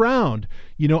people around,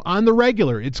 on the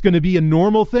regular. It's going to be a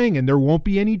normal thing, and there won't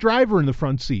be any driver in the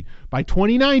front seat. By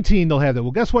 2019, they'll have that.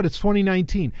 Well, guess what? It's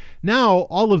 2019. Now,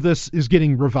 all of this is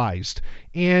getting revised,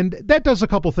 and that does a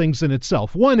couple things in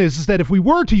itself. One is that if we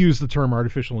were to use the term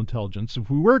artificial intelligence, if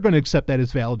we were going to accept that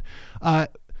as valid,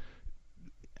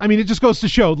 it just goes to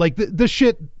show, like, the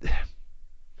shit...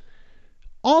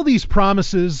 All these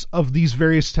promises of these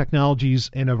various technologies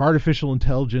and of artificial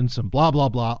intelligence and blah, blah,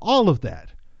 blah, all of that.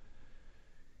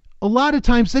 A lot of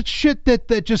times that's shit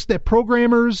that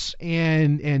programmers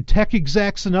and tech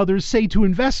execs and others say to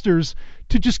investors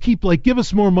to just keep, like, give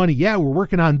us more money. Yeah, we're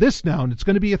working on this now and it's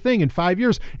going to be a thing in 5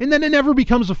 years. And then it never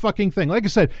becomes a fucking thing. Like I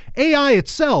said, AI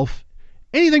itself,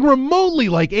 anything remotely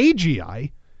like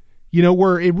AGI,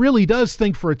 where it really does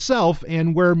think for itself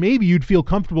and where maybe you'd feel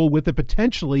comfortable with it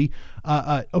potentially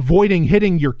avoiding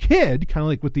hitting your kid, kind of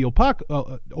like with the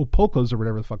Opocos or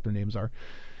whatever the fuck their names are.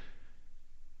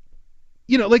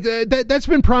 That's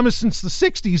been promised since the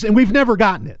 60s, and we've never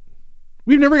gotten it.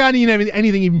 We've never gotten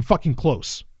anything even fucking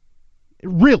close.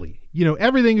 Really.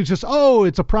 Everything is just,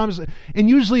 it's a promise. And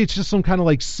usually it's just some kind of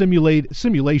like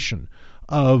simulation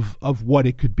of what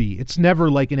it could be. It's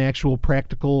never like an actual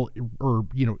practical or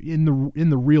in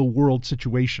the real world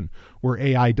situation where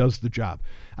AI does the job.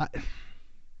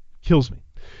 Kills me.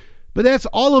 But that's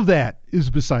all of that is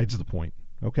besides the point.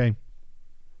 Okay.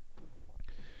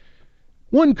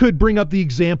 One could bring up the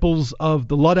examples of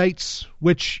the Luddites,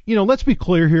 which, let's be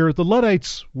clear here. The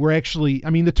Luddites were actually,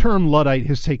 the term Luddite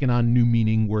has taken on new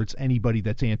meaning where it's anybody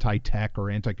that's anti-tech or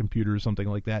anti-computer or something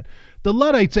like that. The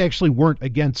Luddites actually weren't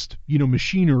against,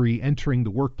 machinery entering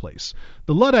the workplace.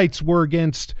 The Luddites were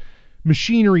against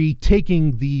machinery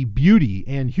taking the beauty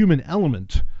and human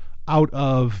element out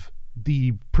of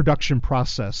the production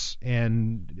process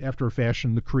and, after a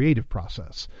fashion, the creative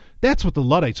process. That's what the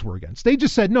Luddites were against. They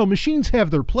just said, no, machines have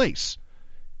their place.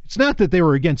 It's not that they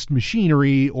were against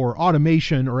machinery or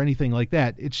automation or anything like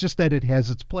that. It's just that it has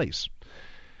its place.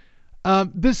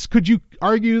 Could you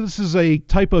argue this is a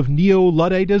type of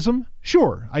neo-Ludditism?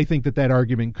 Sure, I think that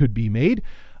argument could be made.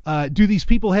 Do these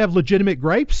people have legitimate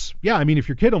gripes? Yeah, if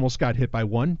your kid almost got hit by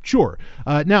one, sure.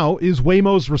 Now, is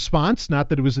Waymo's response, not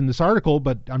that it was in this article,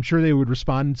 but I'm sure they would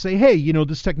respond and say, hey,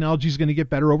 this technology is going to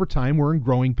get better over time. We're in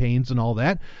growing pains and all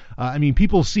that.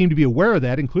 People seem to be aware of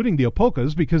that, including the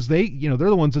Opocas, because they're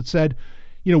the ones that said,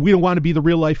 we don't want to be the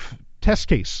real life test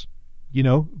case. We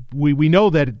know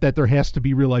that there has to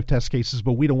be real life test cases,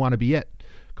 but we don't want to be it.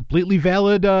 Completely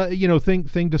valid,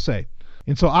 thing to say.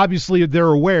 And so obviously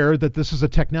they're aware that this is a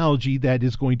technology that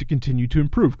is going to continue to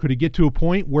improve. Could it get to a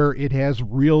point where it has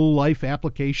real life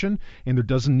application and there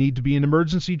doesn't need to be an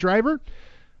emergency driver?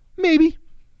 Maybe.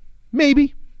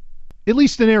 At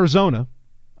least in Arizona.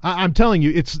 I'm telling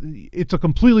you, it's a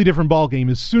completely different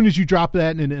ballgame. As soon as you drop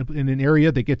that in an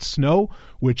area that gets snow,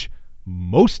 which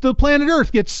most of the planet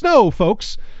Earth gets snow,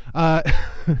 folks.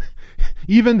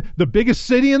 Even the biggest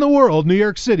city in the world, New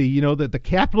York City, the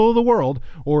capital of the world,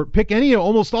 or pick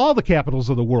almost all the capitals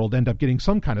of the world end up getting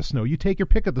some kind of snow. You take your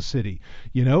pick of the city,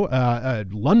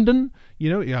 London,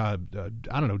 I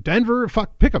don't know, Denver,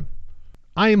 pick them.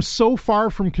 I am so far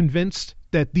from convinced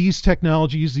that these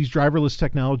technologies, these driverless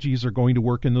technologies are going to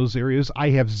work in those areas.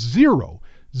 I have zero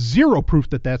proof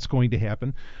that that's going to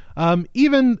happen.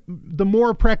 Even the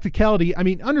more practicality,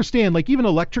 understand, like even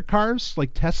electric cars,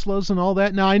 like Teslas and all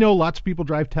that. Now, I know lots of people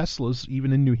drive Teslas,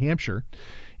 even in New Hampshire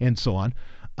and so on,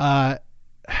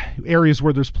 areas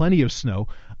where there's plenty of snow.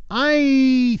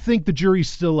 I think the jury's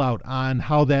still out on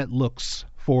how that looks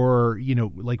for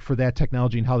that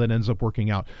technology and how that ends up working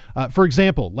out. For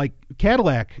example, like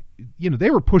Cadillac, they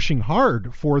were pushing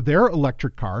hard for their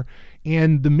electric car.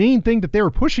 And the main thing that they were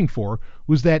pushing for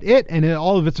was that it and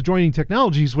all of its adjoining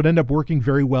technologies would end up working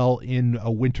very well in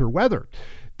winter weather.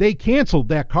 They canceled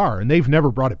that car and they've never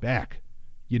brought it back.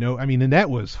 And that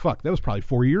was probably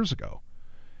 4 years ago.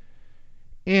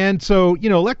 And so,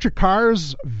 electric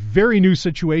cars, very new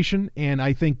situation. And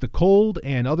I think the cold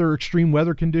and other extreme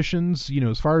weather conditions,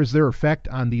 as far as their effect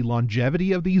on the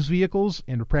longevity of these vehicles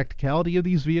and the practicality of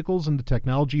these vehicles and the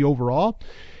technology overall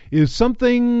is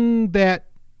something that,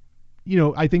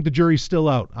 I think the jury's still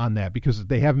out on that because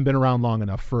they haven't been around long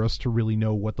enough for us to really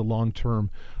know what the long-term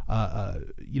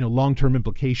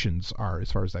implications are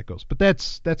as far as that goes. But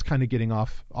that's kind of getting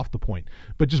off the point.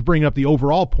 But just bringing up the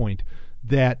overall point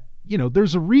that,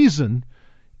 there's a reason.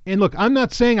 And look, I'm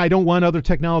not saying I don't want other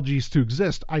technologies to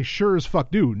exist. I sure as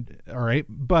fuck do. All right.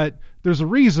 But there's a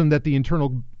reason that the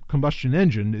internal combustion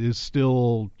engine is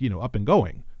still, up and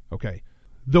going. Okay.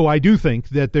 Though I do think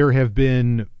that there have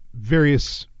been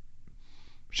various,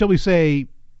 shall we say,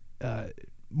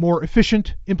 more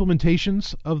efficient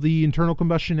implementations of the internal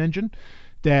combustion engine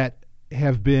that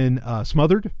have been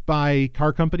smothered by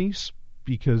car companies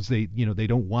because they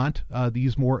don't want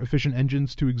these more efficient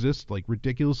engines to exist, like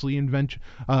ridiculously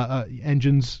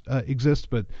engines exist.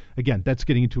 But again, that's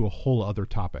getting into a whole other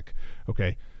topic.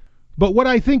 Okay, but what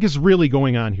I think is really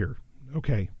going on here,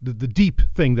 okay, the deep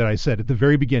thing that I said at the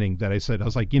very beginning, I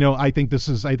was like, I think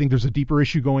there's a deeper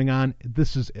issue going on.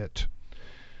 This is it.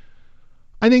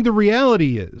 I think the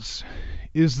reality is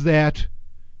that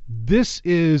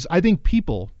I think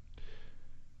people,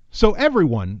 so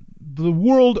everyone, the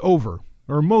world over,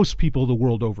 or most people the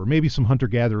world over, maybe some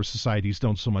hunter-gatherer societies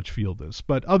don't so much feel this,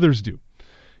 but others do.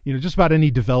 Just about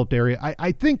any developed area.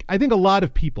 I think a lot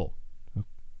of people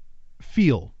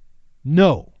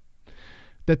know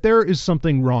that there is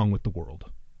something wrong with the world.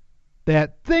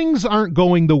 That things aren't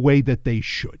going the way that they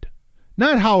should.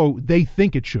 Not how they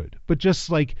think it should, but just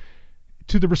like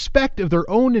to the respect of their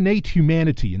own innate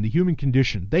humanity and the human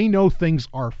condition, they know things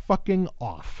are fucking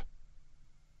off.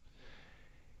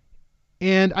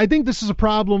 And I think this is a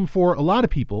problem for a lot of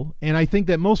people, and I think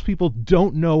that most people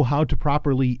don't know how to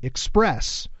properly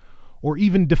express or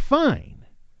even define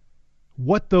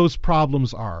what those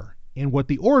problems are and what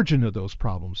the origin of those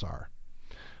problems are.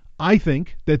 I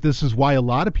think that this is why a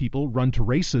lot of people run to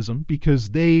racism,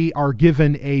 because they are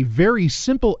given a very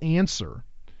simple answer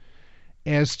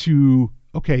as to,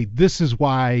 okay, this is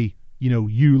why,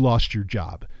 you lost your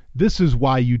job. This is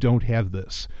why you don't have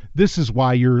this. This is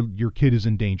why your kid is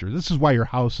in danger. This is why your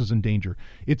house is in danger.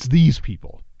 It's these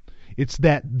people. It's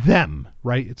that them,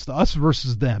 right? It's the us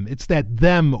versus them. It's that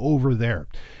them over there.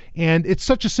 And it's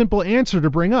such a simple answer to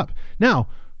bring up. Now,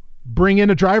 bring in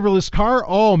a driverless car.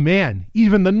 Oh man,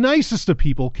 even the nicest of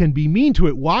people can be mean to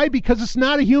it. Why? Because it's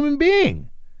not a human being.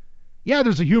 Yeah,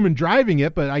 there's a human driving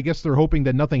it, but I guess they're hoping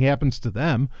that nothing happens to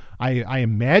them. I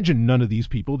imagine none of these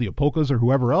people, the Apolkas or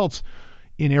whoever else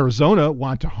in Arizona,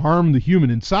 want to harm the human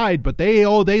inside, but they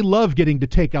love getting to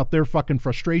take out their fucking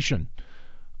frustration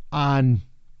on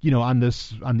these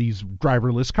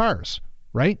driverless cars,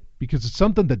 right? Because it's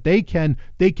something that they can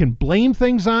blame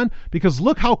things on, because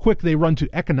look how quick they run to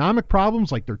economic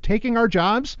problems, like they're taking our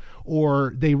jobs,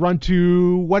 or they run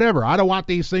to whatever. I don't want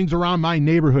these things around my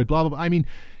neighborhood, blah, blah, blah. I mean,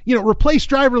 replace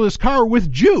driverless car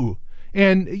with Jew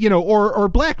and, or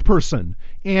black person.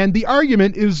 And the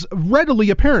argument is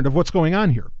readily apparent of what's going on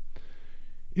here,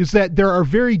 is that there are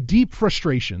very deep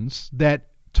frustrations that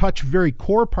touch very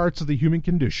core parts of the human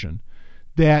condition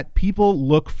that people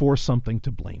look for something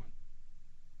to blame.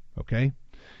 Okay?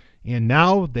 And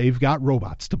now they've got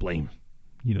robots to blame.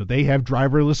 They have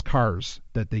driverless cars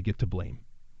that they get to blame.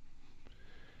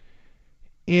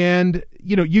 And,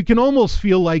 you can almost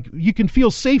feel like you can feel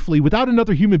safely without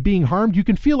another human being harmed. You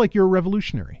can feel like you're a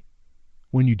revolutionary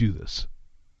when you do this.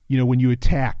 When you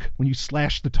attack, when you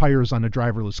slash the tires on a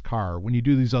driverless car, when you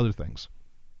do these other things.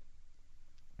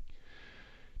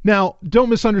 Now, don't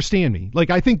misunderstand me. Like,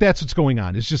 I think that's what's going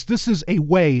on. It's just, this is a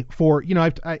way for,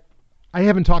 I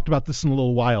haven't talked about this in a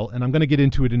little while, and I'm going to get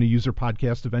into it in a user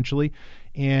podcast eventually.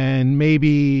 And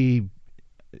maybe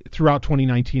throughout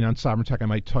 2019 on Sovereign Tech, I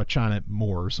might touch on it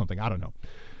more or something. I don't know.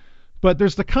 But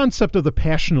there's the concept of the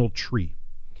passional tree.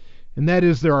 And that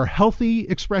is, there are healthy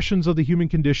expressions of the human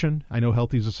condition. I know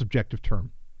healthy is a subjective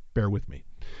term. Bear with me.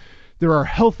 There are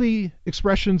healthy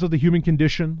expressions of the human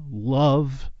condition,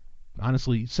 love,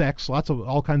 honestly, sex,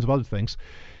 all kinds of other things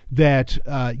that,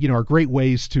 are great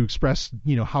ways to express,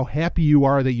 how happy you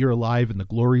are that you're alive and the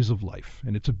glories of life.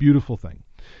 And it's a beautiful thing.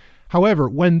 However,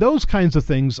 when those kinds of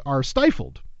things are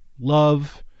stifled,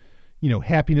 love,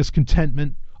 happiness,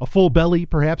 contentment, a full belly,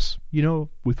 perhaps,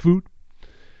 with food,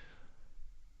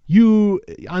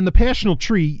 on the passional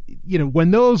tree,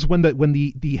 when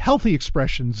the healthy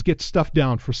expressions get stuffed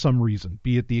down for some reason,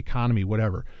 be it the economy,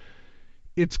 whatever,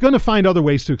 it's going to find other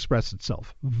ways to express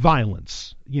itself.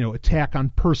 Violence, attack on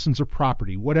persons or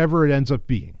property, whatever it ends up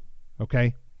being.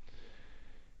 Okay?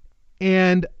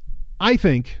 And I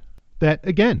think that,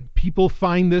 again, people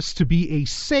find this to be a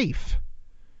safe,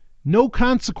 no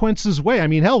consequences way. I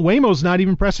mean, hell, Waymo's not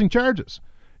even pressing charges.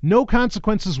 No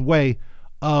consequences way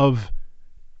of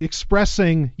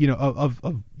expressing,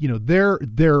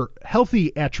 their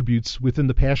healthy attributes within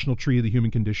the passional tree of the human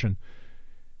condition,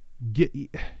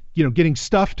 getting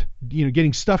stuffed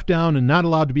down and not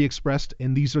allowed to be expressed,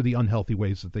 and these are the unhealthy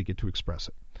ways that they get to express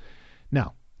it.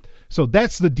 Now, so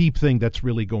that's the deep thing that's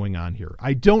really going on here.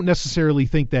 I don't necessarily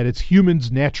think that it's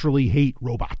humans naturally hate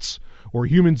robots or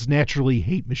humans naturally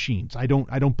hate machines. I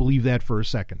don't believe that for a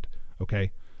second.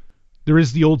 Okay? There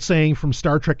is the old saying from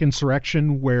Star Trek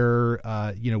Insurrection where,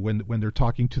 when they're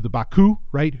talking to the Baku,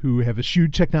 right, who have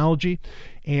eschewed technology,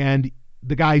 and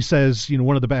the guy says,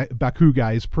 one of the Baku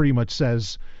guys pretty much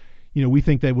says, we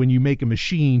think that when you make a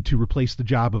machine to replace the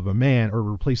job of a man or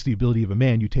replace the ability of a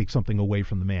man, you take something away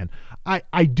from the man.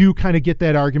 I do kind of get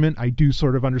that argument. I do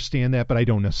sort of understand that, but I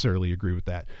don't necessarily agree with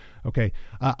that. Okay.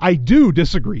 I do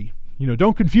disagree.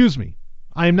 Don't confuse me.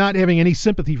 I am not having any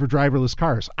sympathy for driverless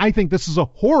cars. I think this is a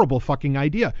horrible fucking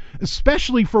idea,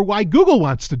 especially for why Google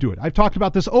wants to do it. I've talked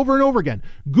about this over and over again.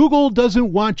 Google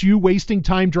doesn't want you wasting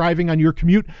time driving on your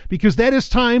commute because that is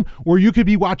time where you could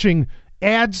be watching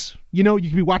ads, you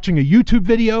could be watching a YouTube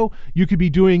video, you could be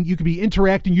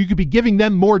interacting, you could be giving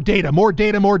them more data.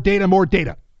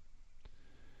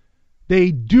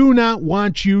 They do not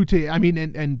want you to,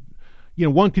 and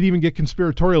one could even get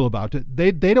conspiratorial about it.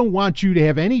 They don't want you to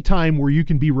have any time where you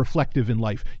can be reflective in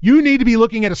life. You need to be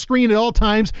looking at a screen at all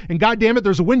times, and goddamn it,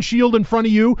 there's a windshield in front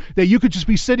of you that you could just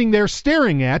be sitting there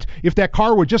staring at if that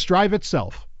car would just drive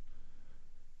itself.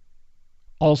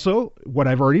 Also, what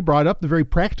I've already brought up, the very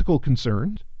practical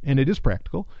concern, and it is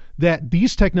practical, that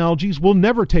these technologies will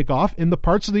never take off in the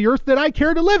parts of the earth that I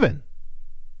care to live in.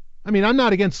 I'm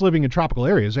not against living in tropical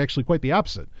areas, actually quite the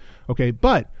opposite. Okay,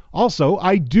 but also,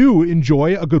 I do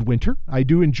enjoy a good winter. I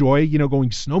do enjoy, going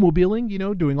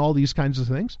snowmobiling, doing all these kinds of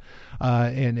things,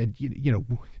 and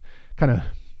kind of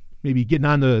maybe getting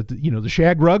on the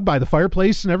shag rug by the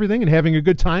fireplace and everything, and having a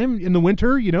good time in the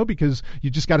winter, because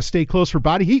you just got to stay close for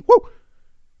body heat. Woo!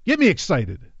 Get me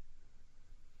excited.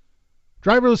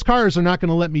 Driverless cars are not going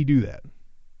to let me do that.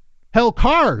 Hell,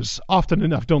 cars often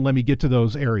enough don't let me get to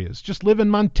those areas. Just live in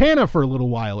Montana for a little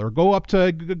while, or go up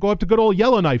to good old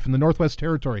Yellowknife in the Northwest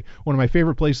Territory, one of my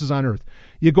favorite places on earth.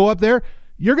 You go up there,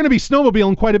 you're going to be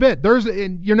snowmobiling quite a bit.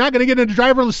 You're not going to get in a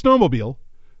driverless snowmobile,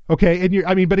 okay?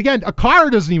 But again, a car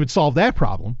doesn't even solve that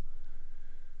problem.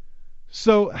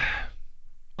 So,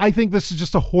 I think this is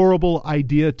just a horrible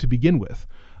idea to begin with.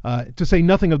 To say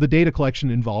nothing of the data collection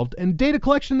involved, and data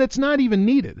collection that's not even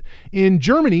needed. In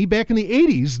Germany, back in the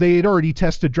 80s, they had already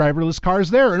tested driverless cars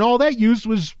there, and all that used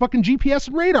was fucking GPS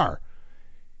and radar.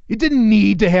 It didn't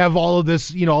need to have all of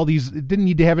this, it didn't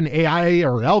need to have an AI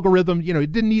or algorithm,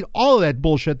 it didn't need all of that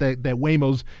bullshit that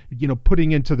Waymo's,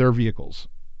 putting into their vehicles,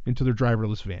 into their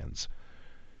driverless vans.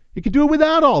 It could do it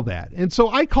without all that. And so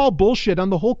I call bullshit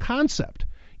on the whole concept.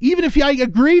 Even if I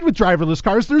agreed with driverless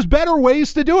cars, there's better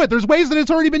ways to do it. There's ways that it's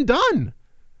already been done.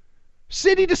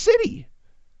 City to city.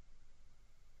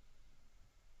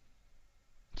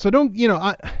 So don't, you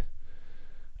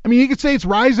could say it's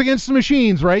rise against the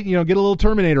machines, right? Get a little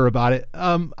Terminator about it.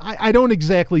 I don't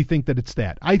exactly think that it's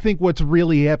that. I think what's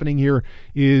really happening here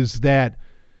is that,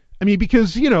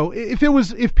 because,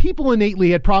 if people innately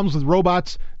had problems with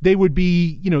robots, they would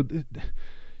be,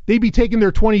 they'd be taking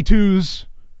their 22s,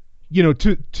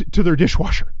 to their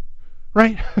dishwasher,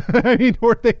 right?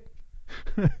 Or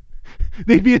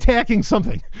they'd be attacking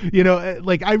something,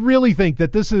 I really think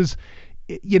that this is,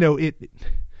 it,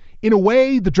 in a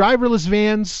way, the driverless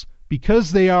vans,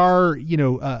 because they are,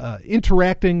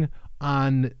 interacting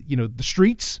on, the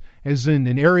streets, as in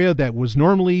an area that was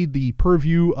normally the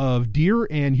purview of deer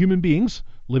and human beings,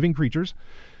 living creatures,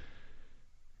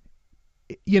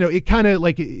 it kind of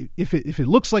like, if it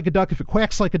looks like a duck, if it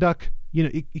quacks like a duck,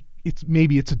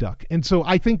 maybe it's a duck. And so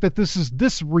I think that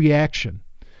this reaction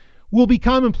will be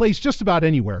commonplace just about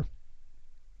anywhere.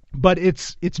 But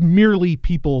it's merely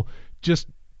people just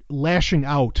lashing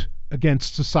out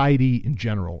against society in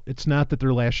general. It's not that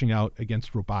they're lashing out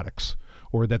against robotics,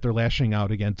 or that they're lashing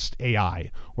out against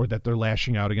AI, or that they're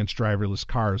lashing out against driverless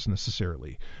cars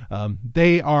necessarily.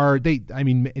 They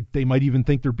might even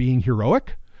think they're being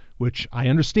heroic, which I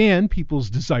understand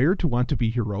people's desire to want to be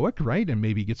heroic, right? And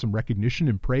maybe get some recognition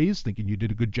and praise, thinking you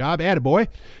did a good job. Attaboy.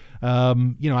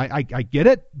 I get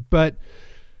it, but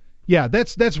yeah,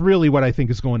 that's really what I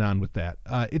think is going on with that.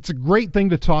 It's a great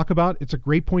thing to talk about. It's a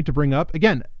great point to bring up.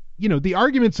 Again, the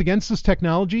arguments against this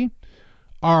technology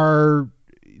are,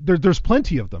 there's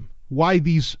plenty of them, why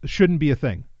these shouldn't be a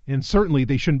thing. And certainly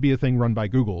they shouldn't be a thing run by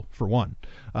Google, for one.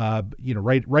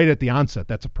 Right at the onset,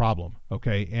 that's a problem,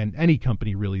 okay? And any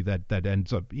company really that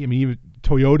ends up, even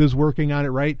Toyota's working on it,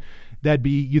 right?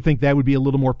 You think that would be a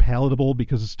little more palatable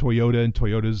because it's Toyota, and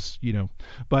Toyota's,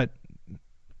 but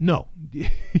no,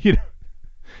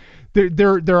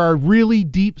 There are really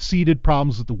deep-seated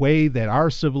problems with the way that our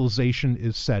civilization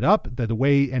is set up,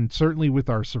 and certainly with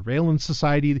our surveillance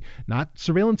society, not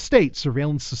surveillance state,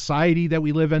 surveillance society that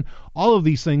we live in. All of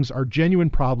these things are genuine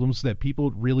problems that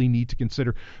people really need to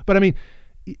consider. But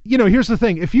here's the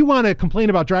thing. If you want to complain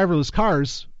about driverless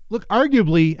cars, look,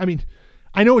 arguably,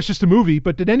 I know it's just a movie,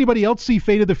 but did anybody else see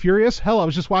Fate of the Furious? Hell, I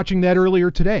was just watching that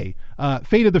earlier today.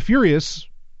 Fate of the Furious,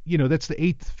 that's the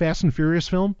 8th Fast and Furious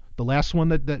film, the last one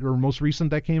that or most recent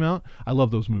that came out. I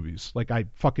love those movies. Like, I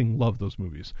fucking love those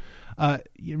movies.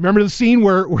 You remember the scene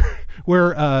where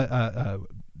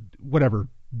whatever,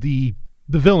 the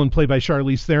villain played by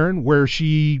Charlize Theron, where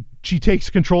she takes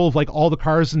control of like all the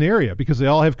cars in the area because they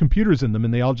all have computers in them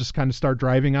and they all just kind of start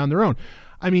driving on their own.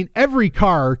 I mean, every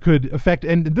car could affect,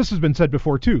 and this has been said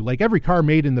before too, like every car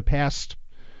made in the past,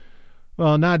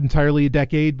 well, not entirely a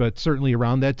decade, but certainly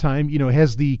around that time,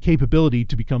 has the capability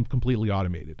to become completely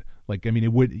automated. Like, I mean,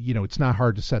 it would, it's not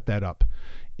hard to set that up.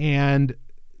 And,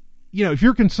 if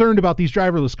you're concerned about these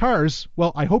driverless cars,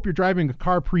 well, I hope you're driving a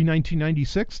car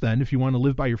pre-1996 then, if you want to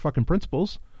live by your fucking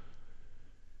principles.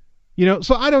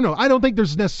 So I don't know. I don't think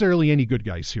there's necessarily any good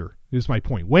guys here, is my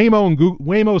point.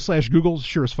 Waymo/Google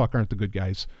sure as fuck aren't the good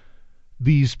guys.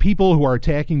 These people who are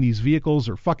attacking these vehicles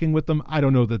or fucking with them, I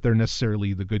don't know that they're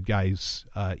necessarily the good guys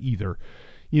either.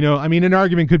 I mean, an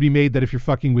argument could be made that if you're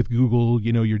fucking with Google,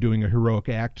 you're doing a heroic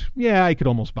act. Yeah, I could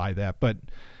almost buy that, but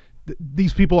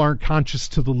these people aren't conscious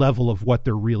to the level of what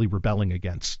they're really rebelling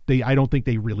against. I don't think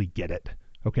they really get it.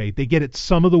 Okay, they get it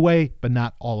some of the way, but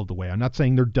not all of the way. I'm not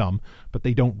saying they're dumb, but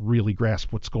they don't really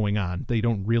grasp what's going on. They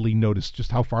don't really notice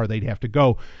just how far they'd have to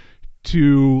go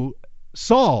to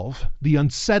solve the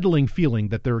unsettling feeling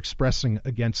that they're expressing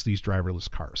against these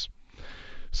driverless cars.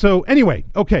 So anyway,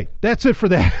 okay, that's it for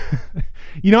that.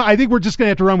 I think we're just going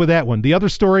to have to run with that one. The other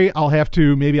story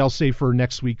maybe I'll save for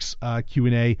next week's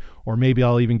Q&A, or maybe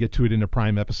I'll even get to it in a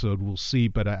Prime episode. We'll see,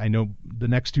 but I know the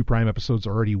next 2 Prime episodes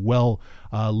are already well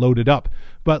loaded up.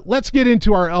 But let's get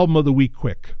into our album of the week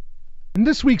quick. And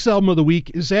this week's album of the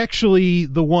week is actually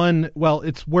the one, well,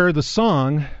 it's where the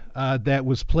song that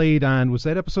was played on, was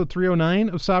that episode 309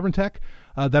 of Sovereign Tech?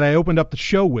 That I opened up the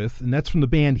show with, and that's from the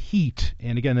band Heat.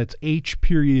 And again, that's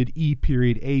H.E.A.T.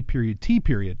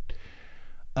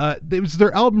 It was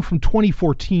their album from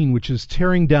 2014, which is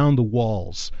Tearing Down the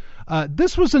Walls.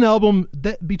 This was an album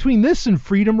that, between this and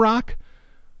Freedom Rock,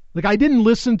 like, I didn't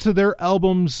listen to their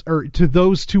albums, or to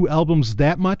those 2 albums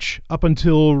that much up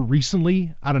until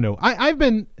recently. I don't know.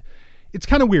 It's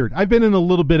kind of weird. I've been in a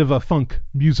little bit of a funk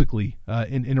musically,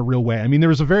 in a real way. I mean, there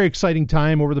was a very exciting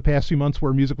time over the past few months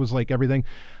where music was like everything.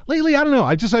 Lately, I don't know.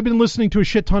 I've been listening to a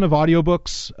shit ton of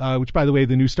audiobooks, which, by the way,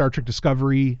 the new Star Trek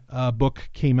Discovery book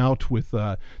came out with,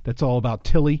 that's all about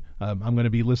Tilly. I'm going to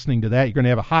be listening to that. You're going to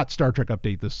have a hot Star Trek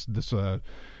update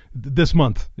this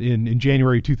month in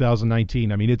January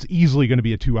 2019. I mean, it's easily going to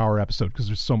be a 2-hour episode because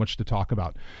there's so much to talk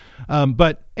about.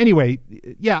 But anyway,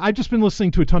 yeah, I've just been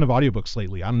listening to a ton of audiobooks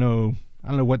lately. I don't know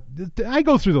what, I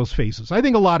go through those phases. I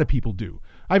think a lot of people do.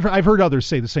 I've heard others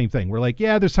say the same thing. We're like,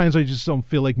 yeah, there's times I just don't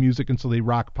feel like music, and so they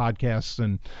rock podcasts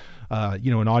and and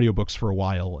audiobooks for a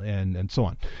while and so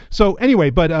on. So anyway,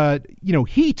 but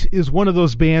Heat is one of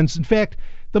those bands. In fact,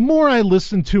 the more I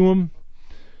listen to them,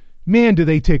 man, do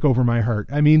they take over my heart.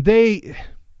 I mean, they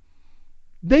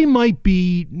might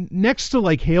be, next to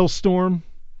like Hailstorm,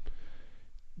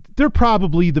 they're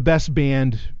probably the best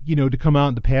band, to come out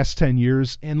in the past 10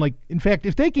 years. And like, in fact,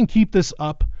 if they can keep this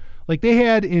up, like they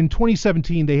had in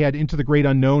 2017, they had Into the Great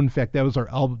Unknown. In fact, that was our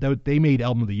album, they made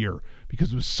Album of the Year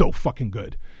because it was so fucking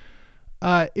good.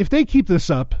 If they keep this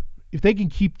up, if they can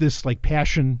keep this like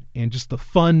passion and just the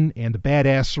fun and the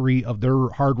badassery of their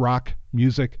hard rock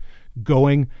music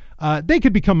going, they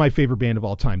could become my favorite band of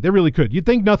all time. They really could. You'd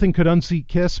think nothing could unseat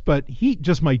Kiss, but Heat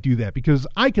just might do that because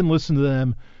I can listen to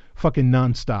them fucking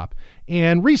nonstop.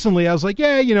 And recently I was like,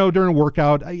 yeah, during a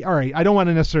workout, all right, I don't want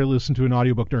to necessarily listen to an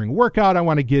audiobook during a workout. I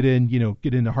want to get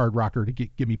into hard rocker to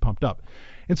get me pumped up.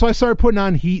 And so I started putting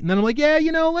on Heat, and then I'm like, yeah,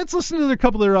 let's listen to a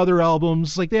couple of their other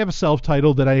albums. Like, they have a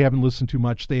self-titled that I haven't listened to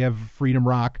much. They have Freedom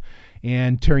Rock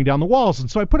and Tearing Down the Walls. And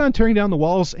so I put on Tearing Down the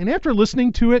Walls, and after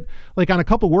listening to it, like on a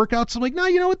couple workouts, I'm like, no,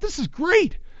 you know what? This is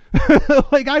great.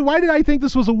 Like, why did I think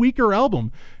this was a weaker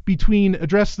album between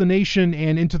Address the Nation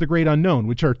and Into the Great Unknown,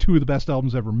 which are 2 of the best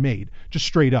albums ever made, just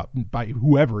straight up by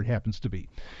whoever it happens to be.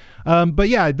 But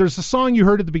yeah, there's a song you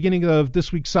heard at the beginning of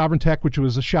this week's Sovereign Tech, which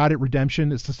was A Shot at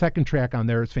Redemption. It's the second track on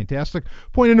there. It's fantastic.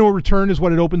 Point of No Return is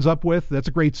what it opens up with. That's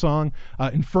a great song.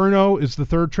 Inferno is the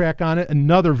third track on it.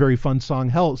 Another very fun song.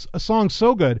 Hell, a song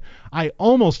so good, I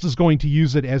almost was going to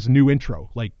use it as a new intro,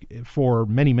 like for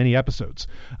many, many episodes.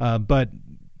 But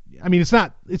I mean, it's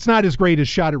not as great as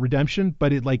Shot at Redemption,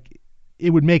 but it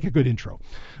would make a good intro.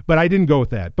 But I didn't go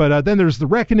with that. But then there's The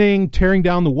Reckoning, Tearing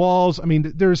Down the Walls. I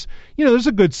mean, there's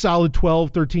a good solid 12,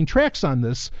 13 tracks on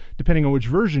this, depending on which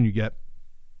version you get.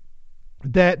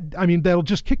 That'll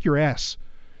just kick your ass,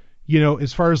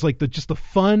 as far as like just the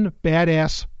fun,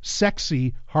 badass,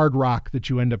 sexy hard rock that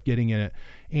you end up getting in it.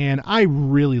 And I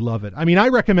really love it. I mean, I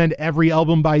recommend every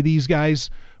album by these guys,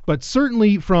 But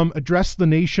certainly from Address the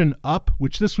Nation up,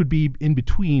 which this would be in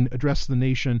between Address the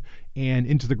Nation and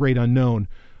Into the Great Unknown,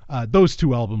 those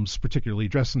two albums, particularly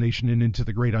Address the Nation and Into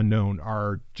the Great Unknown,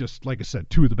 are just, like I said,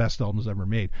 two of the best albums ever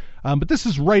made. But this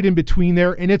is right in between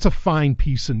there, and it's a fine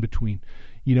piece in between.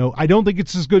 You know, I don't think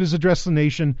it's as good as Address the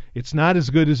Nation. It's not as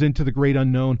good as Into the Great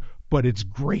Unknown, but it's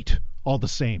great all the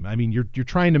same. I mean, you're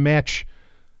trying to match,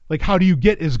 like, how do you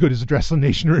get as good as Address the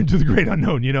Nation or Into the Great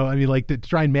Unknown? You know, I mean, like, to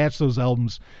try and match those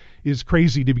albums is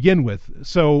crazy to begin with.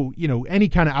 So, you know, any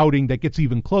kind of outing that gets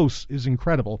even close is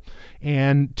incredible.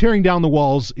 And Tearing Down the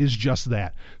Walls is just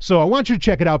that. So I want you to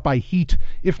check it out by Heat.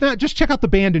 If not, just check out the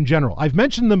band in general. I've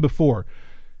mentioned them before.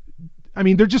 I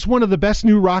mean, they're just one of the best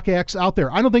new rock acts out there.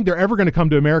 I don't think they're ever going to come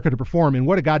to America to perform, and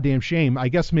what a goddamn shame. I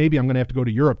guess maybe I'm going to have to go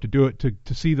to Europe to do it,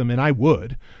 to see them, and I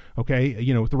would. Okay,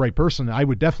 you know, with the right person, I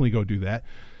would definitely go do that.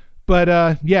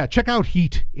 But yeah, check out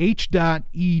Heat,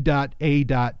 H.E.A.T.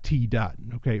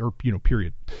 Okay, or, you know,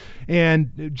 period.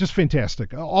 And just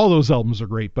fantastic. All those albums are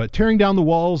great. But Tearing Down the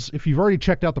Walls, if you've already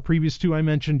checked out the previous two I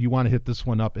mentioned, you want to hit this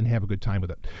one up and have a good time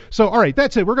with it. So, all right,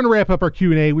 that's it. We're going to wrap up our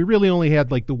Q&A. We really only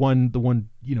had like the one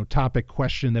you know, topic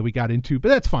question that we got into, but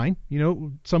that's fine. You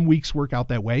know, some weeks work out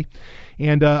that way.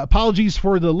 And apologies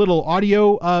for the little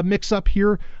audio mix-up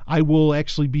here. I will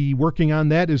actually be working on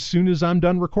that as soon as I'm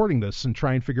done recording this and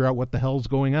try and figure out what the hell's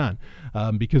going on.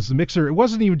 Because the mixer, it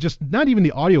wasn't even not even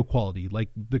the audio quality. Like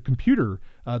the computer,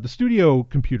 the studio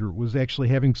computer was actually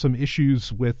having some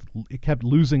issues with, it kept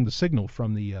losing the signal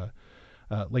from the,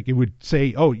 like it would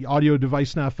say, oh, audio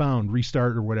device not found,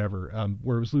 restart or whatever,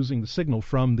 where it was losing the signal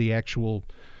from the actual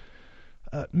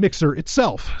mixer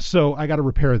itself. So I got to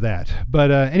repair that.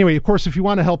 But anyway, of course, if you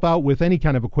want to help out with any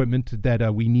kind of equipment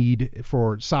that we need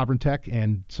for Sovereign Tech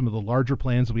and some of the larger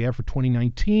plans that we have for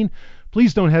 2019,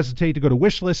 please don't hesitate to go to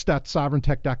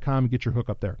wishlist.sovereigntech.com and get your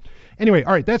hookup there. Anyway,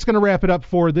 all right, that's going to wrap it up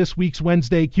for this week's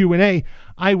Wednesday Q&A.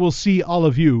 I will see all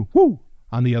of you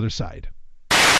on the other side.